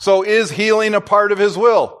 So is healing a part of his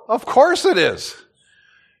will? Of course it is.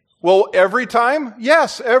 Well, every time?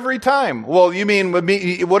 Yes, every time. Well, you mean,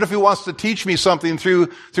 what if he wants to teach me something through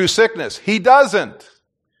sickness? He doesn't.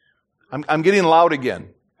 I'm getting loud again.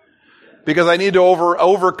 Because I need to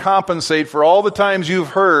overcompensate for all the times you've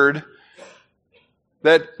heard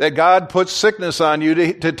that God puts sickness on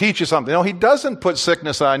you to teach you something. No, he doesn't put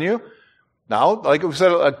sickness on you. Now, like we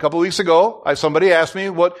said a couple of weeks ago, somebody asked me,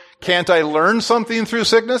 can't I learn something through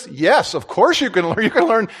sickness? Yes, of course you can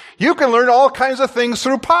learn. You can learn all kinds of things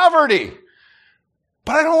through poverty.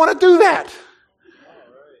 But I don't want to do that.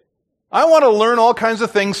 I want to learn all kinds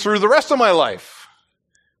of things through the rest of my life.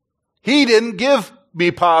 He didn't give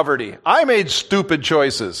me poverty. I made stupid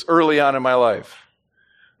choices early on in my life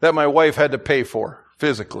that my wife had to pay for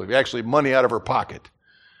physically, actually money out of her pocket.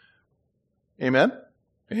 Amen?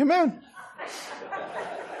 Amen.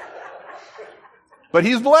 But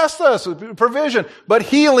he's blessed us with provision. But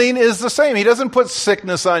healing is the same. He doesn't put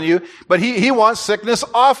sickness on you, but he wants sickness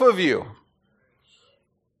off of you.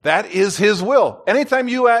 That is his will. Anytime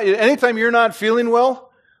you're not feeling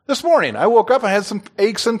well, this morning I woke up, I had some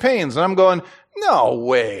aches and pains, and I'm going, no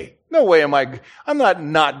way I'm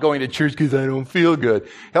not going to church because I don't feel good.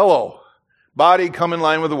 Hello. Body, come in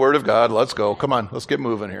line with the Word of God. Let's go. Come on, let's get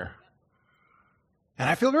moving here. And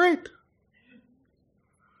I feel great.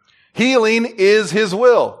 Healing is his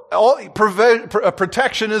will.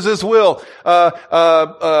 Protection is his will.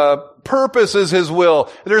 Purpose is his will.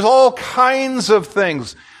 There's all kinds of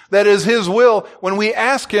things that is his will. When we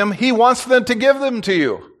ask him, he wants them to give them to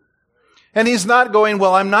you. And he's not going,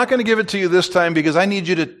 well, I'm not going to give it to you this time because I need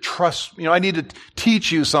you to trust, I need to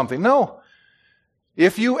teach you something. No.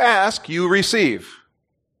 If you ask, you receive.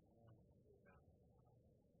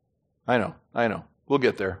 I know. We'll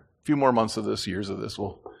get there. A few more months of this, years of this.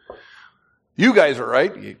 You guys are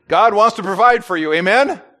right. God wants to provide for you.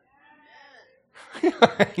 Amen? You're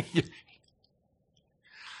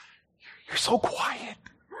so quiet.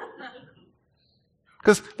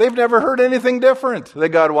 Because they've never heard anything different. That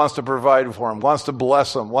God wants to provide for them, wants to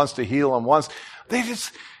bless them, wants to heal them, oh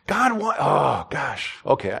gosh.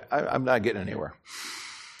 Okay, I'm not getting anywhere.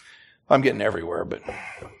 I'm getting everywhere, but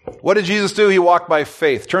what did Jesus do? He walked by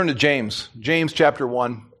faith. Turn to James. James chapter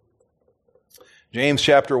 1. James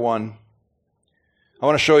chapter 1. I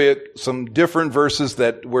want to show you some different verses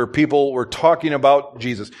where people were talking about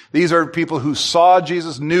Jesus. These are people who saw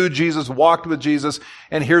Jesus, knew Jesus, walked with Jesus,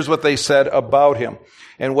 and here's what they said about him.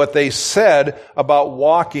 And what they said about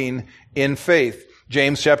walking in faith.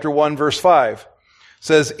 James chapter 1 verse 5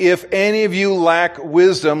 says, if any of you lack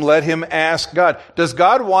wisdom, let him ask God. Does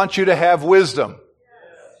God want you to have wisdom?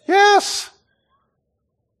 Yes.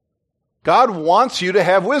 God wants you to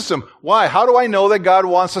have wisdom. Why? How do I know that God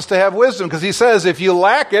wants us to have wisdom? Because he says, if you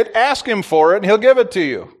lack it, ask him for it and he'll give it to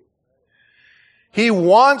you. He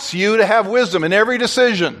wants you to have wisdom in every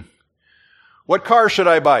decision. What car should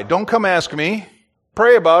I buy? Don't come ask me.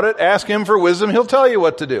 Pray about it. Ask him for wisdom. He'll tell you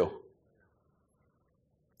what to do.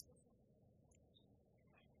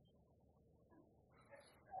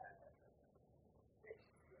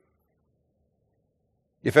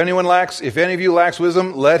 If any of you lacks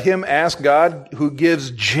wisdom, let him ask God, who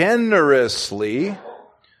gives generously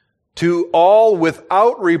to all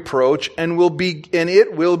without reproach, and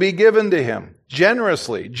it will be given to him.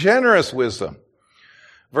 Generously, generous wisdom.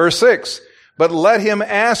 Verse 6, but let him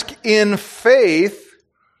ask in faith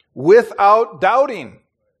without doubting.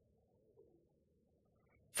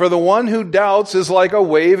 For the one who doubts is like a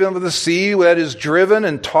wave of the sea that is driven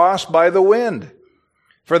and tossed by the wind.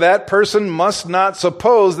 For that person must not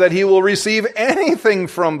suppose that he will receive anything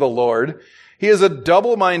from the Lord. He is a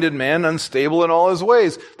double-minded man, unstable in all his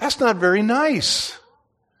ways. That's not very nice.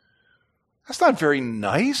 That's not very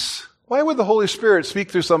nice. Why would the Holy Spirit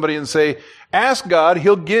speak through somebody and say, ask God,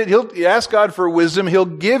 he'll ask God for wisdom, he'll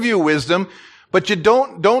give you wisdom, but you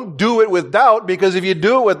don't do it with doubt, because if you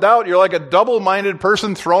do it with doubt, you're like a double-minded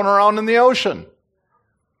person thrown around in the ocean.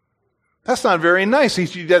 That's not very nice.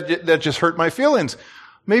 That just hurt my feelings.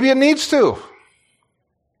 Maybe it needs to.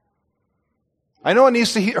 I know it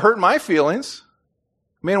needs to hurt my feelings.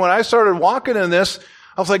 I mean, when I started walking in this,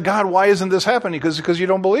 I was like, God, why isn't this happening? Because you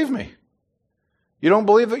don't believe me. You don't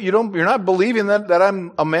believe that you're not believing that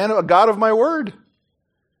I'm a God of my word.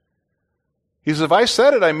 He says, if I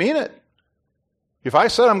said it, I mean it. If I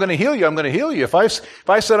said I'm going to heal you, I'm going to heal you. If I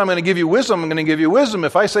said I'm going to give you wisdom, I'm going to give you wisdom.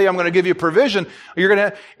 If I say I'm going to give you provision,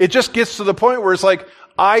 it just gets to the point where it's like,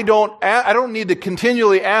 I don't need to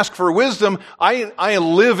continually ask for wisdom. I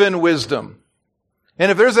live in wisdom.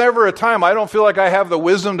 And if there's ever a time I don't feel like I have the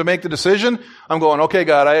wisdom to make the decision, I'm going, okay,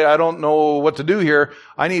 God, I don't know what to do here.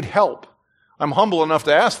 I need help. I'm humble enough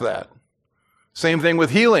to ask that. Same thing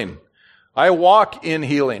with healing. I walk in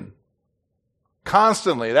healing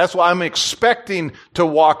constantly. That's why I'm expecting to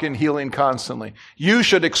walk in healing constantly. You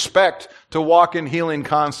should expect to walk in healing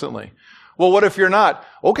constantly. Well, what if you're not?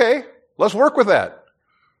 Okay, let's work with that.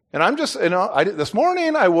 And I'm just, this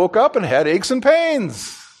morning I woke up and had aches and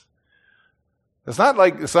pains. It's not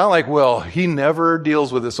like, well, he never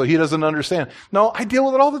deals with it, so he doesn't understand. No, I deal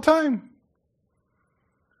with it all the time.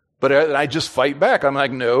 But I just fight back. I'm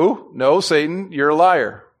like, no, Satan, you're a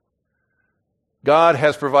liar. God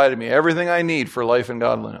has provided me everything I need for life and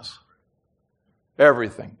godliness.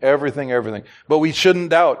 Everything. But we shouldn't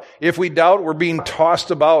doubt. If we doubt, we're being tossed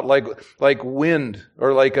about like wind,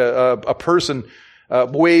 or like a person,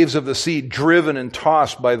 waves of the sea, driven and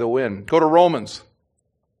tossed by the wind. Go to Romans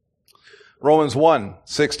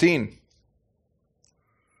 1:16.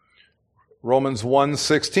 Romans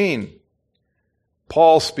 1:16.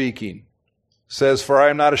 Paul speaking. Says, for I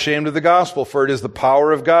am not ashamed of the gospel, for it is the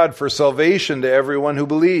power of God for salvation to everyone who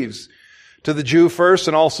believes, to the Jew first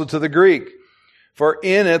and also to the Greek. For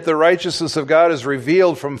in it the righteousness of God is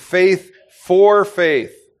revealed from faith for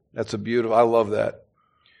faith. That's I love that.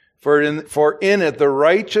 For in it the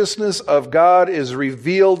righteousness of God is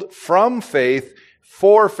revealed from faith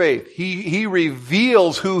for faith. He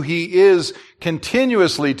reveals who He is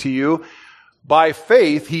continuously to you by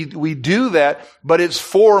faith. We do that, but it's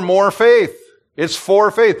for more faith. It's for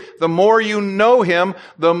faith. The more you know Him,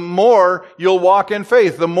 the more you'll walk in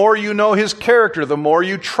faith. The more you know His character, the more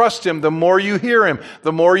you trust Him, the more you hear Him,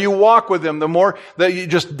 the more you walk with Him, the more that you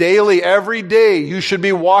just daily, every day, you should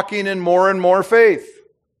be walking in more and more faith.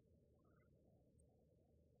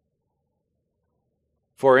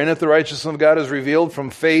 For in it the righteousness of God is revealed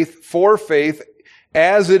from faith for faith,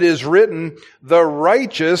 as it is written, the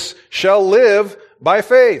righteous shall live by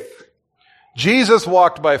faith. Jesus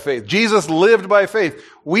walked by faith. Jesus lived by faith.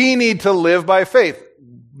 We need to live by faith.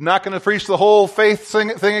 Not going to preach the whole faith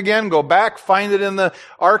thing again. Go back, find it in the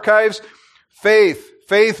archives.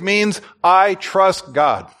 Faith means I trust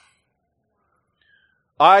God.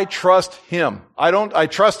 I trust Him. I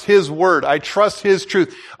trust His word. I trust His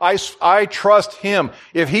truth. I trust Him.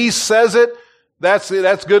 If He says it, that's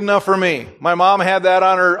good enough for me. My mom had that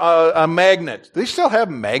on her a magnet. They still have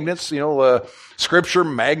magnets, scripture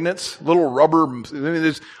magnets, little rubber.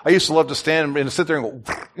 I used to love to stand and sit there and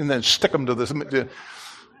go, and then stick them to this.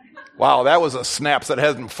 Wow, that was a snap that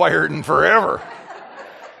hasn't fired in forever.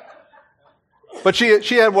 But she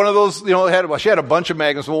had one of those, she had a bunch of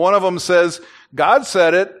magnets. Well, one of them says, God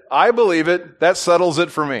said it, I believe it, that settles it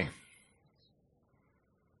for me.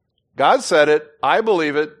 God said it, I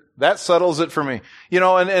believe it, that settles it for me.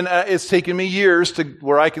 And it's taken me years to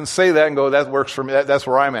where I can say that and go, that works for me. That's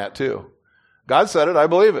where I'm at too. God said it, I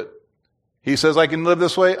believe it. He says I can live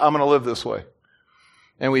this way, I'm going to live this way.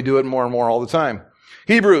 And we do it more and more all the time.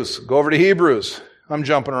 Hebrews, go over to Hebrews. I'm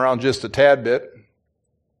jumping around just a tad bit.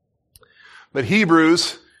 But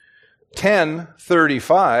Hebrews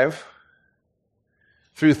 10:35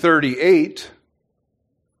 through 38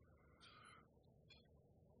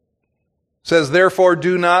 says, therefore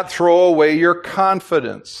do not throw away your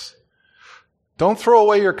confidence. Don't throw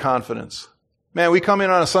away your confidence. Man, we come in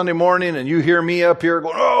on a Sunday morning and you hear me up here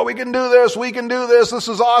going, oh, we can do this, this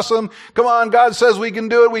is awesome. Come on, God says we can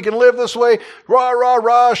do it, we can live this way. Rah, rah,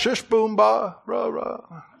 rah, shish, boom, bah, rah,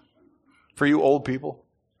 rah. For you old people.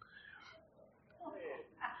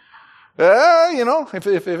 Oh,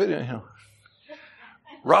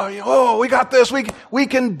 we got this, we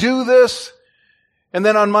can do this. And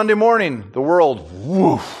then on Monday morning, the world,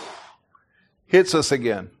 hits us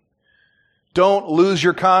again. Don't lose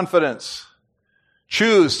your confidence.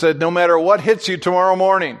 Choose, said, no matter what hits you tomorrow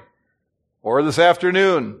morning, or this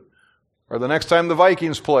afternoon, or the next time the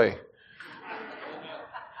Vikings play.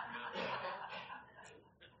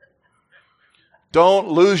 Don't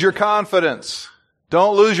lose your confidence.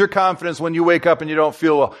 Don't lose your confidence when you wake up and you don't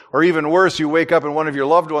feel well. Or even worse, you wake up and one of your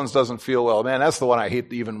loved ones doesn't feel well. Man, that's the one I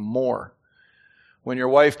hate even more. When your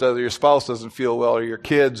wife does, or your spouse doesn't feel well, or your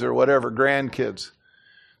kids, or whatever, grandkids.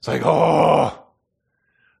 It's like, oh,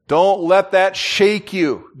 don't let that shake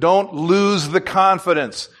you. Don't lose the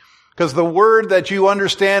confidence. Because the word that you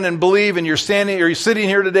understand and believe, and you're sitting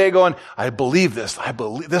here today going, I believe this. I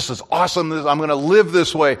believe this is awesome. I'm going to live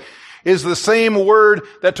this way. is the same word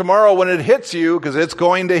that tomorrow when it hits you, because it's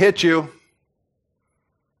going to hit you,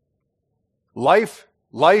 life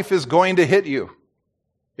is going to hit you.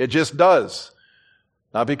 It just does.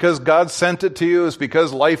 Not because God sent it to you, it's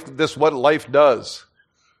because this is what life does.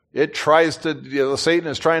 It tries to, Satan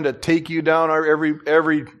is trying to take you down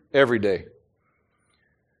every day.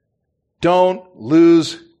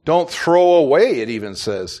 Don't throw away, it even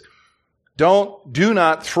says. Do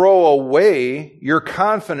not throw away your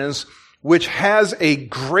confidence, which has a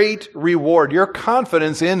great reward. Your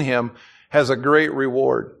confidence in Him has a great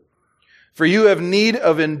reward. For you have need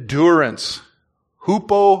of endurance.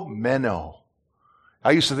 Hupomeno.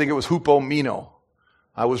 I used to think it was hupomeno.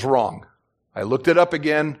 I was wrong. I looked it up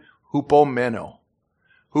again. Hupomeno.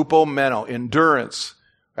 Hupomeno. Endurance.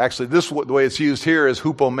 Actually, the way it's used here is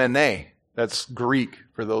hupomene. That's Greek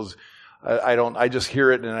for those. I just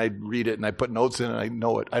hear it and I read it and I put notes in and I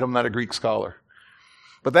know it. I'm not a Greek scholar.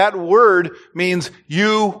 But that word means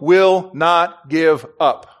you will not give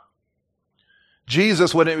up.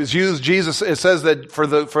 Jesus, when it was used, it says that for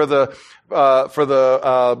the hope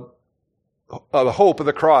of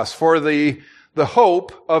the cross, for the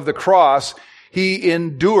hope of the cross, He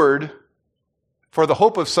endured for the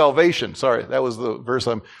hope of salvation. Sorry, that was the verse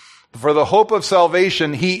for the hope of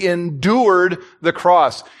salvation, He endured the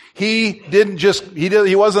cross. He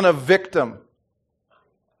wasn't a victim.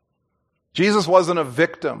 Jesus wasn't a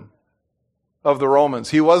victim of the Romans.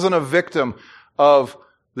 He wasn't a victim of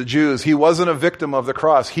the Jews. He wasn't a victim of the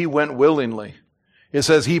cross. He went willingly. It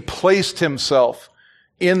says He placed Himself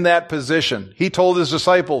in that position. He told His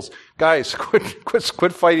disciples, guys,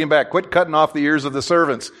 quit fighting back. Quit cutting off the ears of the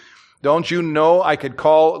servants. Don't you know I could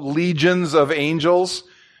call legions of angels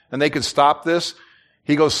and they could stop this?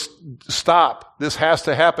 He goes, stop. This has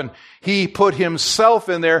to happen. He put Himself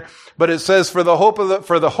in there, but it says for the hope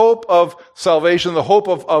of salvation, the hope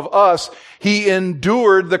of us, He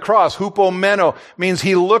endured the cross. Hupomeno means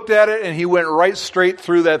He looked at it and He went right straight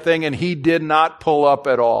through that thing and He did not pull up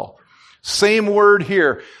at all. Same word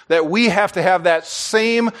here, that we have to have that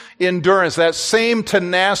same endurance, that same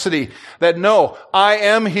tenacity, that no, I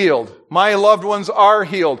am healed. My loved ones are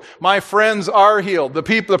healed. My friends are healed. The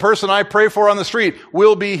person I pray for on the street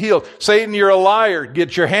will be healed. Satan, you're a liar.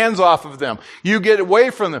 Get your hands off of them. You get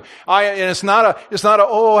away from them. And it's not a,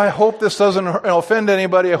 oh, I hope this doesn't offend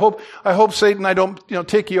anybody. I hope Satan, I don't,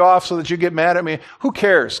 take you off so that you get mad at me. Who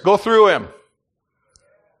cares? Go through him.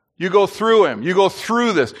 You go through him. You go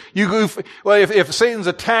through this. If Satan's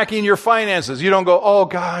attacking your finances, you don't go, oh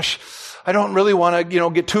gosh, I don't really want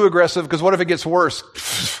to, get too aggressive because what if it gets worse?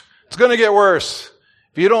 It's going to get worse.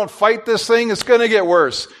 If you don't fight this thing, it's going to get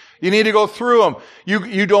worse. You need to go through them.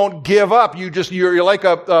 You don't give up. You're like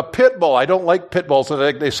a pit bull. I don't like pit bulls, so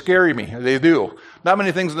they scare me. They do. Not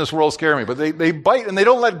many things in this world scare me, but they bite and they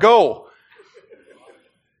don't let go.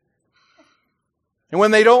 And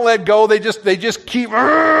when they don't let go, they just keep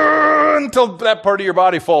until that part of your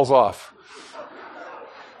body falls off.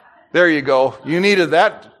 There you go. You needed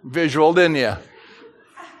that visual, didn't you?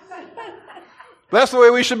 That's the way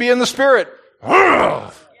we should be in the Spirit.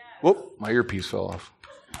 Whoop, my earpiece fell off.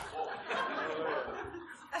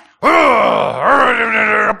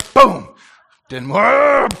 Boom.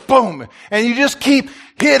 Boom. And you just keep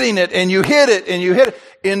hitting it, and you hit it, and you hit it.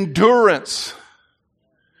 Endurance.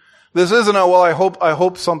 This isn't I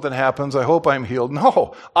hope something happens. I hope I'm healed.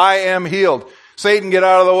 No, I am healed. Satan, get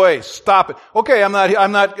out of the way. Stop it. Okay, I'm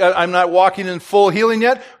not walking in full healing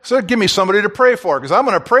yet. So give me somebody to pray for, because I'm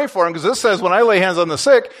going to pray for them, because this says when I lay hands on the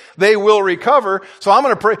sick, they will recover. So I'm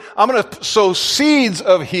going to pray. I'm going to sow seeds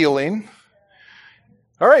of healing.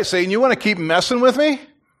 All right, Satan, you want to keep messing with me?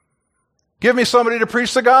 Give me somebody to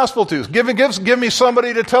preach the gospel to. Give me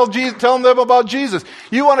somebody to tell them about Jesus.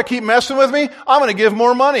 You want to keep messing with me? I'm going to give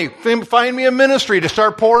more money. Find me a ministry to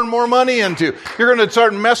start pouring more money into. You're going to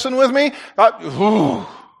start messing with me?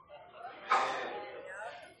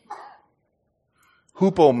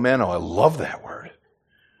 Hupomeno. I love that word.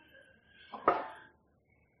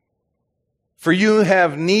 For you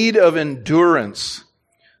have need of endurance,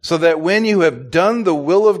 so that when you have done the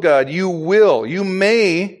will of God, you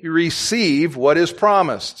may receive what is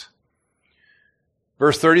promised.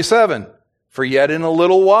 Verse 37, for yet in a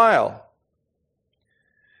little while,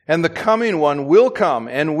 and the coming one will come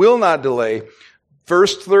and will not delay.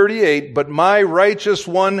 Verse 38, but my righteous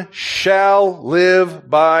one shall live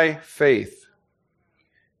by faith.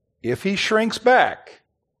 If he shrinks back,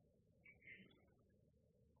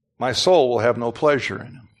 my soul will have no pleasure in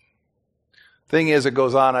him. Thing is, it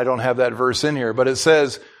goes on, I don't have that verse in here, but it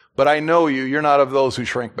says, but I know you're not of those who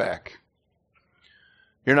shrink back.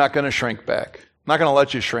 You're not going to shrink back. I'm not going to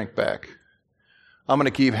let you shrink back. I'm going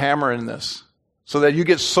to keep hammering this so that you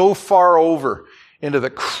get so far over into the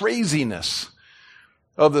craziness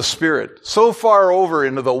of the Spirit, so far over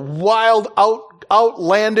into the wild,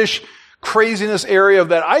 outlandish craziness area of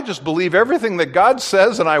that I just believe everything that God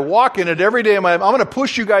says and I walk in it every day. I'm going to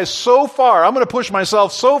push you guys so far. I'm going to push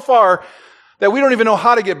myself so far that we don't even know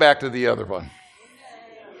how to get back to the other one.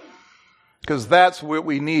 Because that's what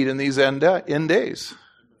we need in these end days.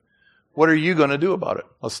 What are you going to do about it?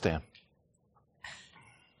 Let's stand.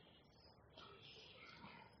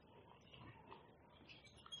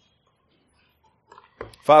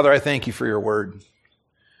 Father, I thank you for your word.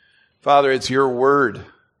 Father, it's your word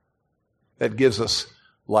that gives us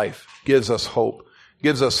life, gives us hope,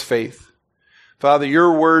 gives us faith. Father,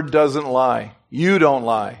 your word doesn't lie. You don't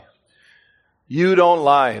lie. You don't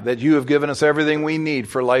lie, that you have given us everything we need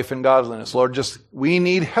for life and godliness. Lord, we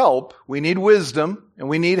need help, we need wisdom, and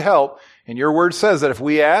we need help. And your word says that if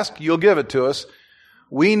we ask, you'll give it to us.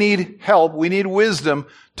 We need help, we need wisdom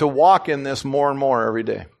to walk in this more and more every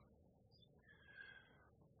day.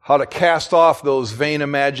 How to cast off those vain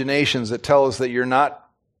imaginations that tell us that you're not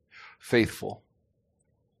faithful,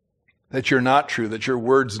 that you're not true, that your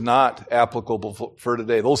word's not applicable for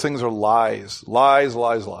today. Those things are lies, lies,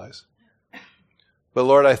 lies, lies. But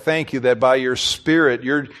Lord, I thank you that by your Spirit,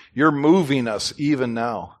 you're moving us even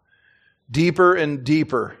now, deeper and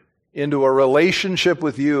deeper into a relationship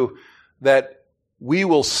with you that we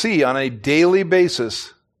will see on a daily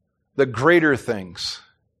basis the greater things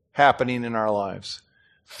happening in our lives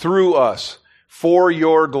through us for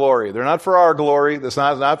your glory. They're not for our glory. That's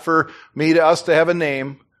not for us to have a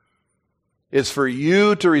name. It's for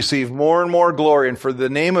you to receive more and more glory and for the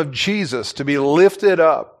name of Jesus to be lifted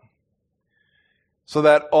up so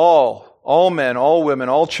that all men, all women,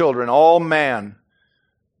 all children, all man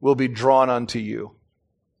will be drawn unto you.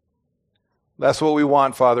 That's what we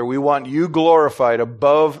want, Father. We want you glorified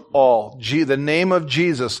above all. The name of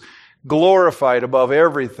Jesus glorified above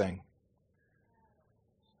everything.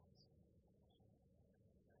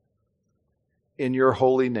 In your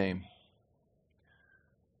holy name.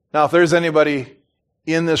 Now, if there's anybody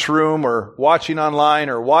in this room or watching online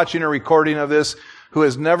or watching a recording of this who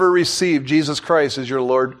has never received Jesus Christ as your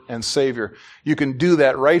Lord and Savior, you can do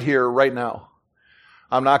that right here, right now.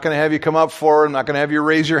 I'm not going to have you come up forward. I'm not going to have you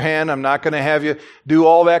raise your hand. I'm not going to have you do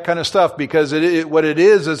all that kind of stuff because what it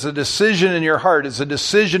is a decision in your heart. It's a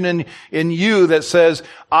decision in you that says,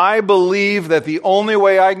 I believe that the only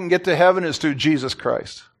way I can get to heaven is through Jesus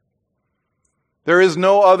Christ. There is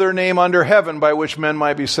no other name under heaven by which men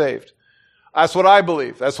might be saved. That's what I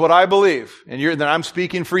believe. That's what I believe. And then I'm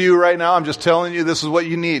speaking for you right now. I'm just telling you this is what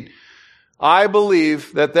you need. I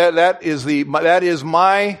believe that is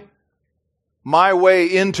my way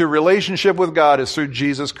into relationship with God is through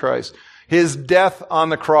Jesus Christ. His death on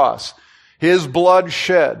the cross, His blood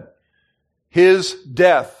shed, His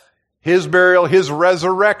death, His burial, His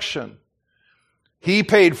resurrection. He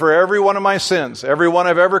paid for every one of my sins, every one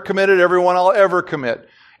I've ever committed, every one I'll ever commit.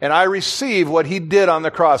 And I receive what He did on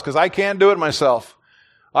the cross because I can't do it myself.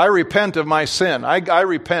 I repent of my sin. I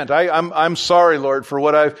repent. I'm sorry, Lord, for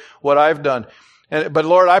what I've done. But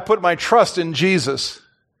Lord, I put my trust in Jesus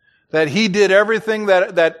that He did everything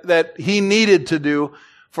that He needed to do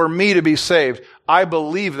for me to be saved. I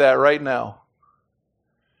believe that right now.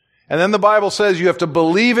 And then the Bible says you have to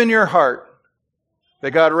believe in your heart that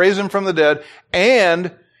God raised Him from the dead,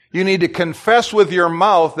 and you need to confess with your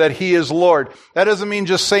mouth that He is Lord. That doesn't mean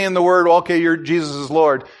just saying the word, okay, Jesus is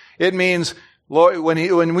Lord. It means, Lord,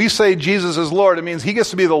 when we say Jesus is Lord, it means He gets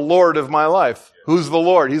to be the Lord of my life. Who's the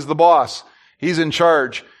Lord? He's the boss. He's in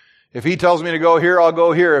charge. If He tells me to go here, I'll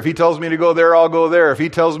go here. If He tells me to go there, I'll go there. If He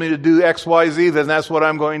tells me to do X, Y, Z, then that's what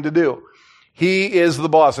I'm going to do. He is the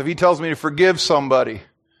boss. If He tells me to forgive somebody,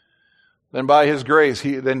 then by His grace,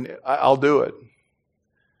 then I'll do it.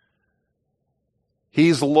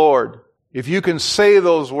 He's Lord. If you can say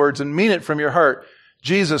those words and mean it from your heart,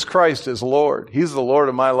 Jesus Christ is Lord. He's the Lord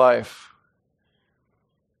of my life.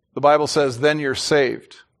 The Bible says, then you're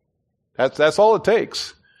saved. That's all it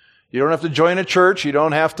takes. You don't have to join a church. You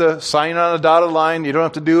don't have to sign on a dotted line. You don't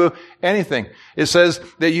have to do anything. It says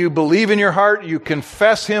that you believe in your heart, you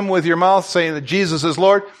confess Him with your mouth, saying that Jesus is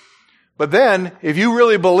Lord. But then, if you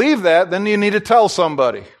really believe that, then you need to tell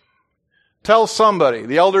somebody. Tell somebody.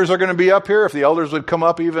 The elders are going to be up here. If the elders would come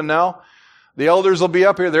up even now, the elders will be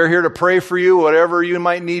up here. They're here to pray for you, whatever you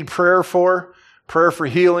might need prayer for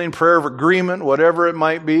healing, prayer of agreement, whatever it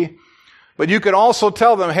might be. But you can also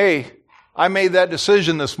tell them, hey, I made that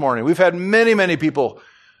decision this morning. We've had many, many people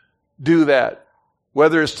do that.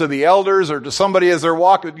 Whether it's to the elders or to somebody as they're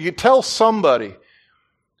walking, you tell somebody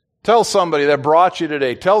Tell somebody that brought you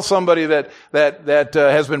today. Tell somebody that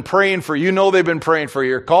has been praying for you. You know they've been praying for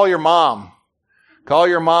you. Call your mom. Call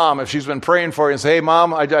your mom if she's been praying for you and say, hey,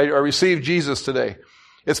 Mom, I received Jesus today.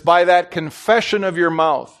 It's by that confession of your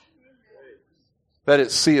mouth that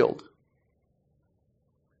it's sealed.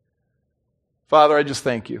 Father, I just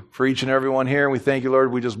thank you for each and every one here. And we thank you,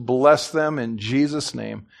 Lord. We just bless them in Jesus'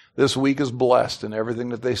 name. This week is blessed in everything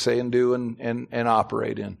that they say and do and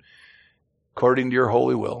operate in, according to your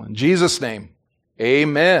holy will. In Jesus' name,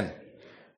 amen.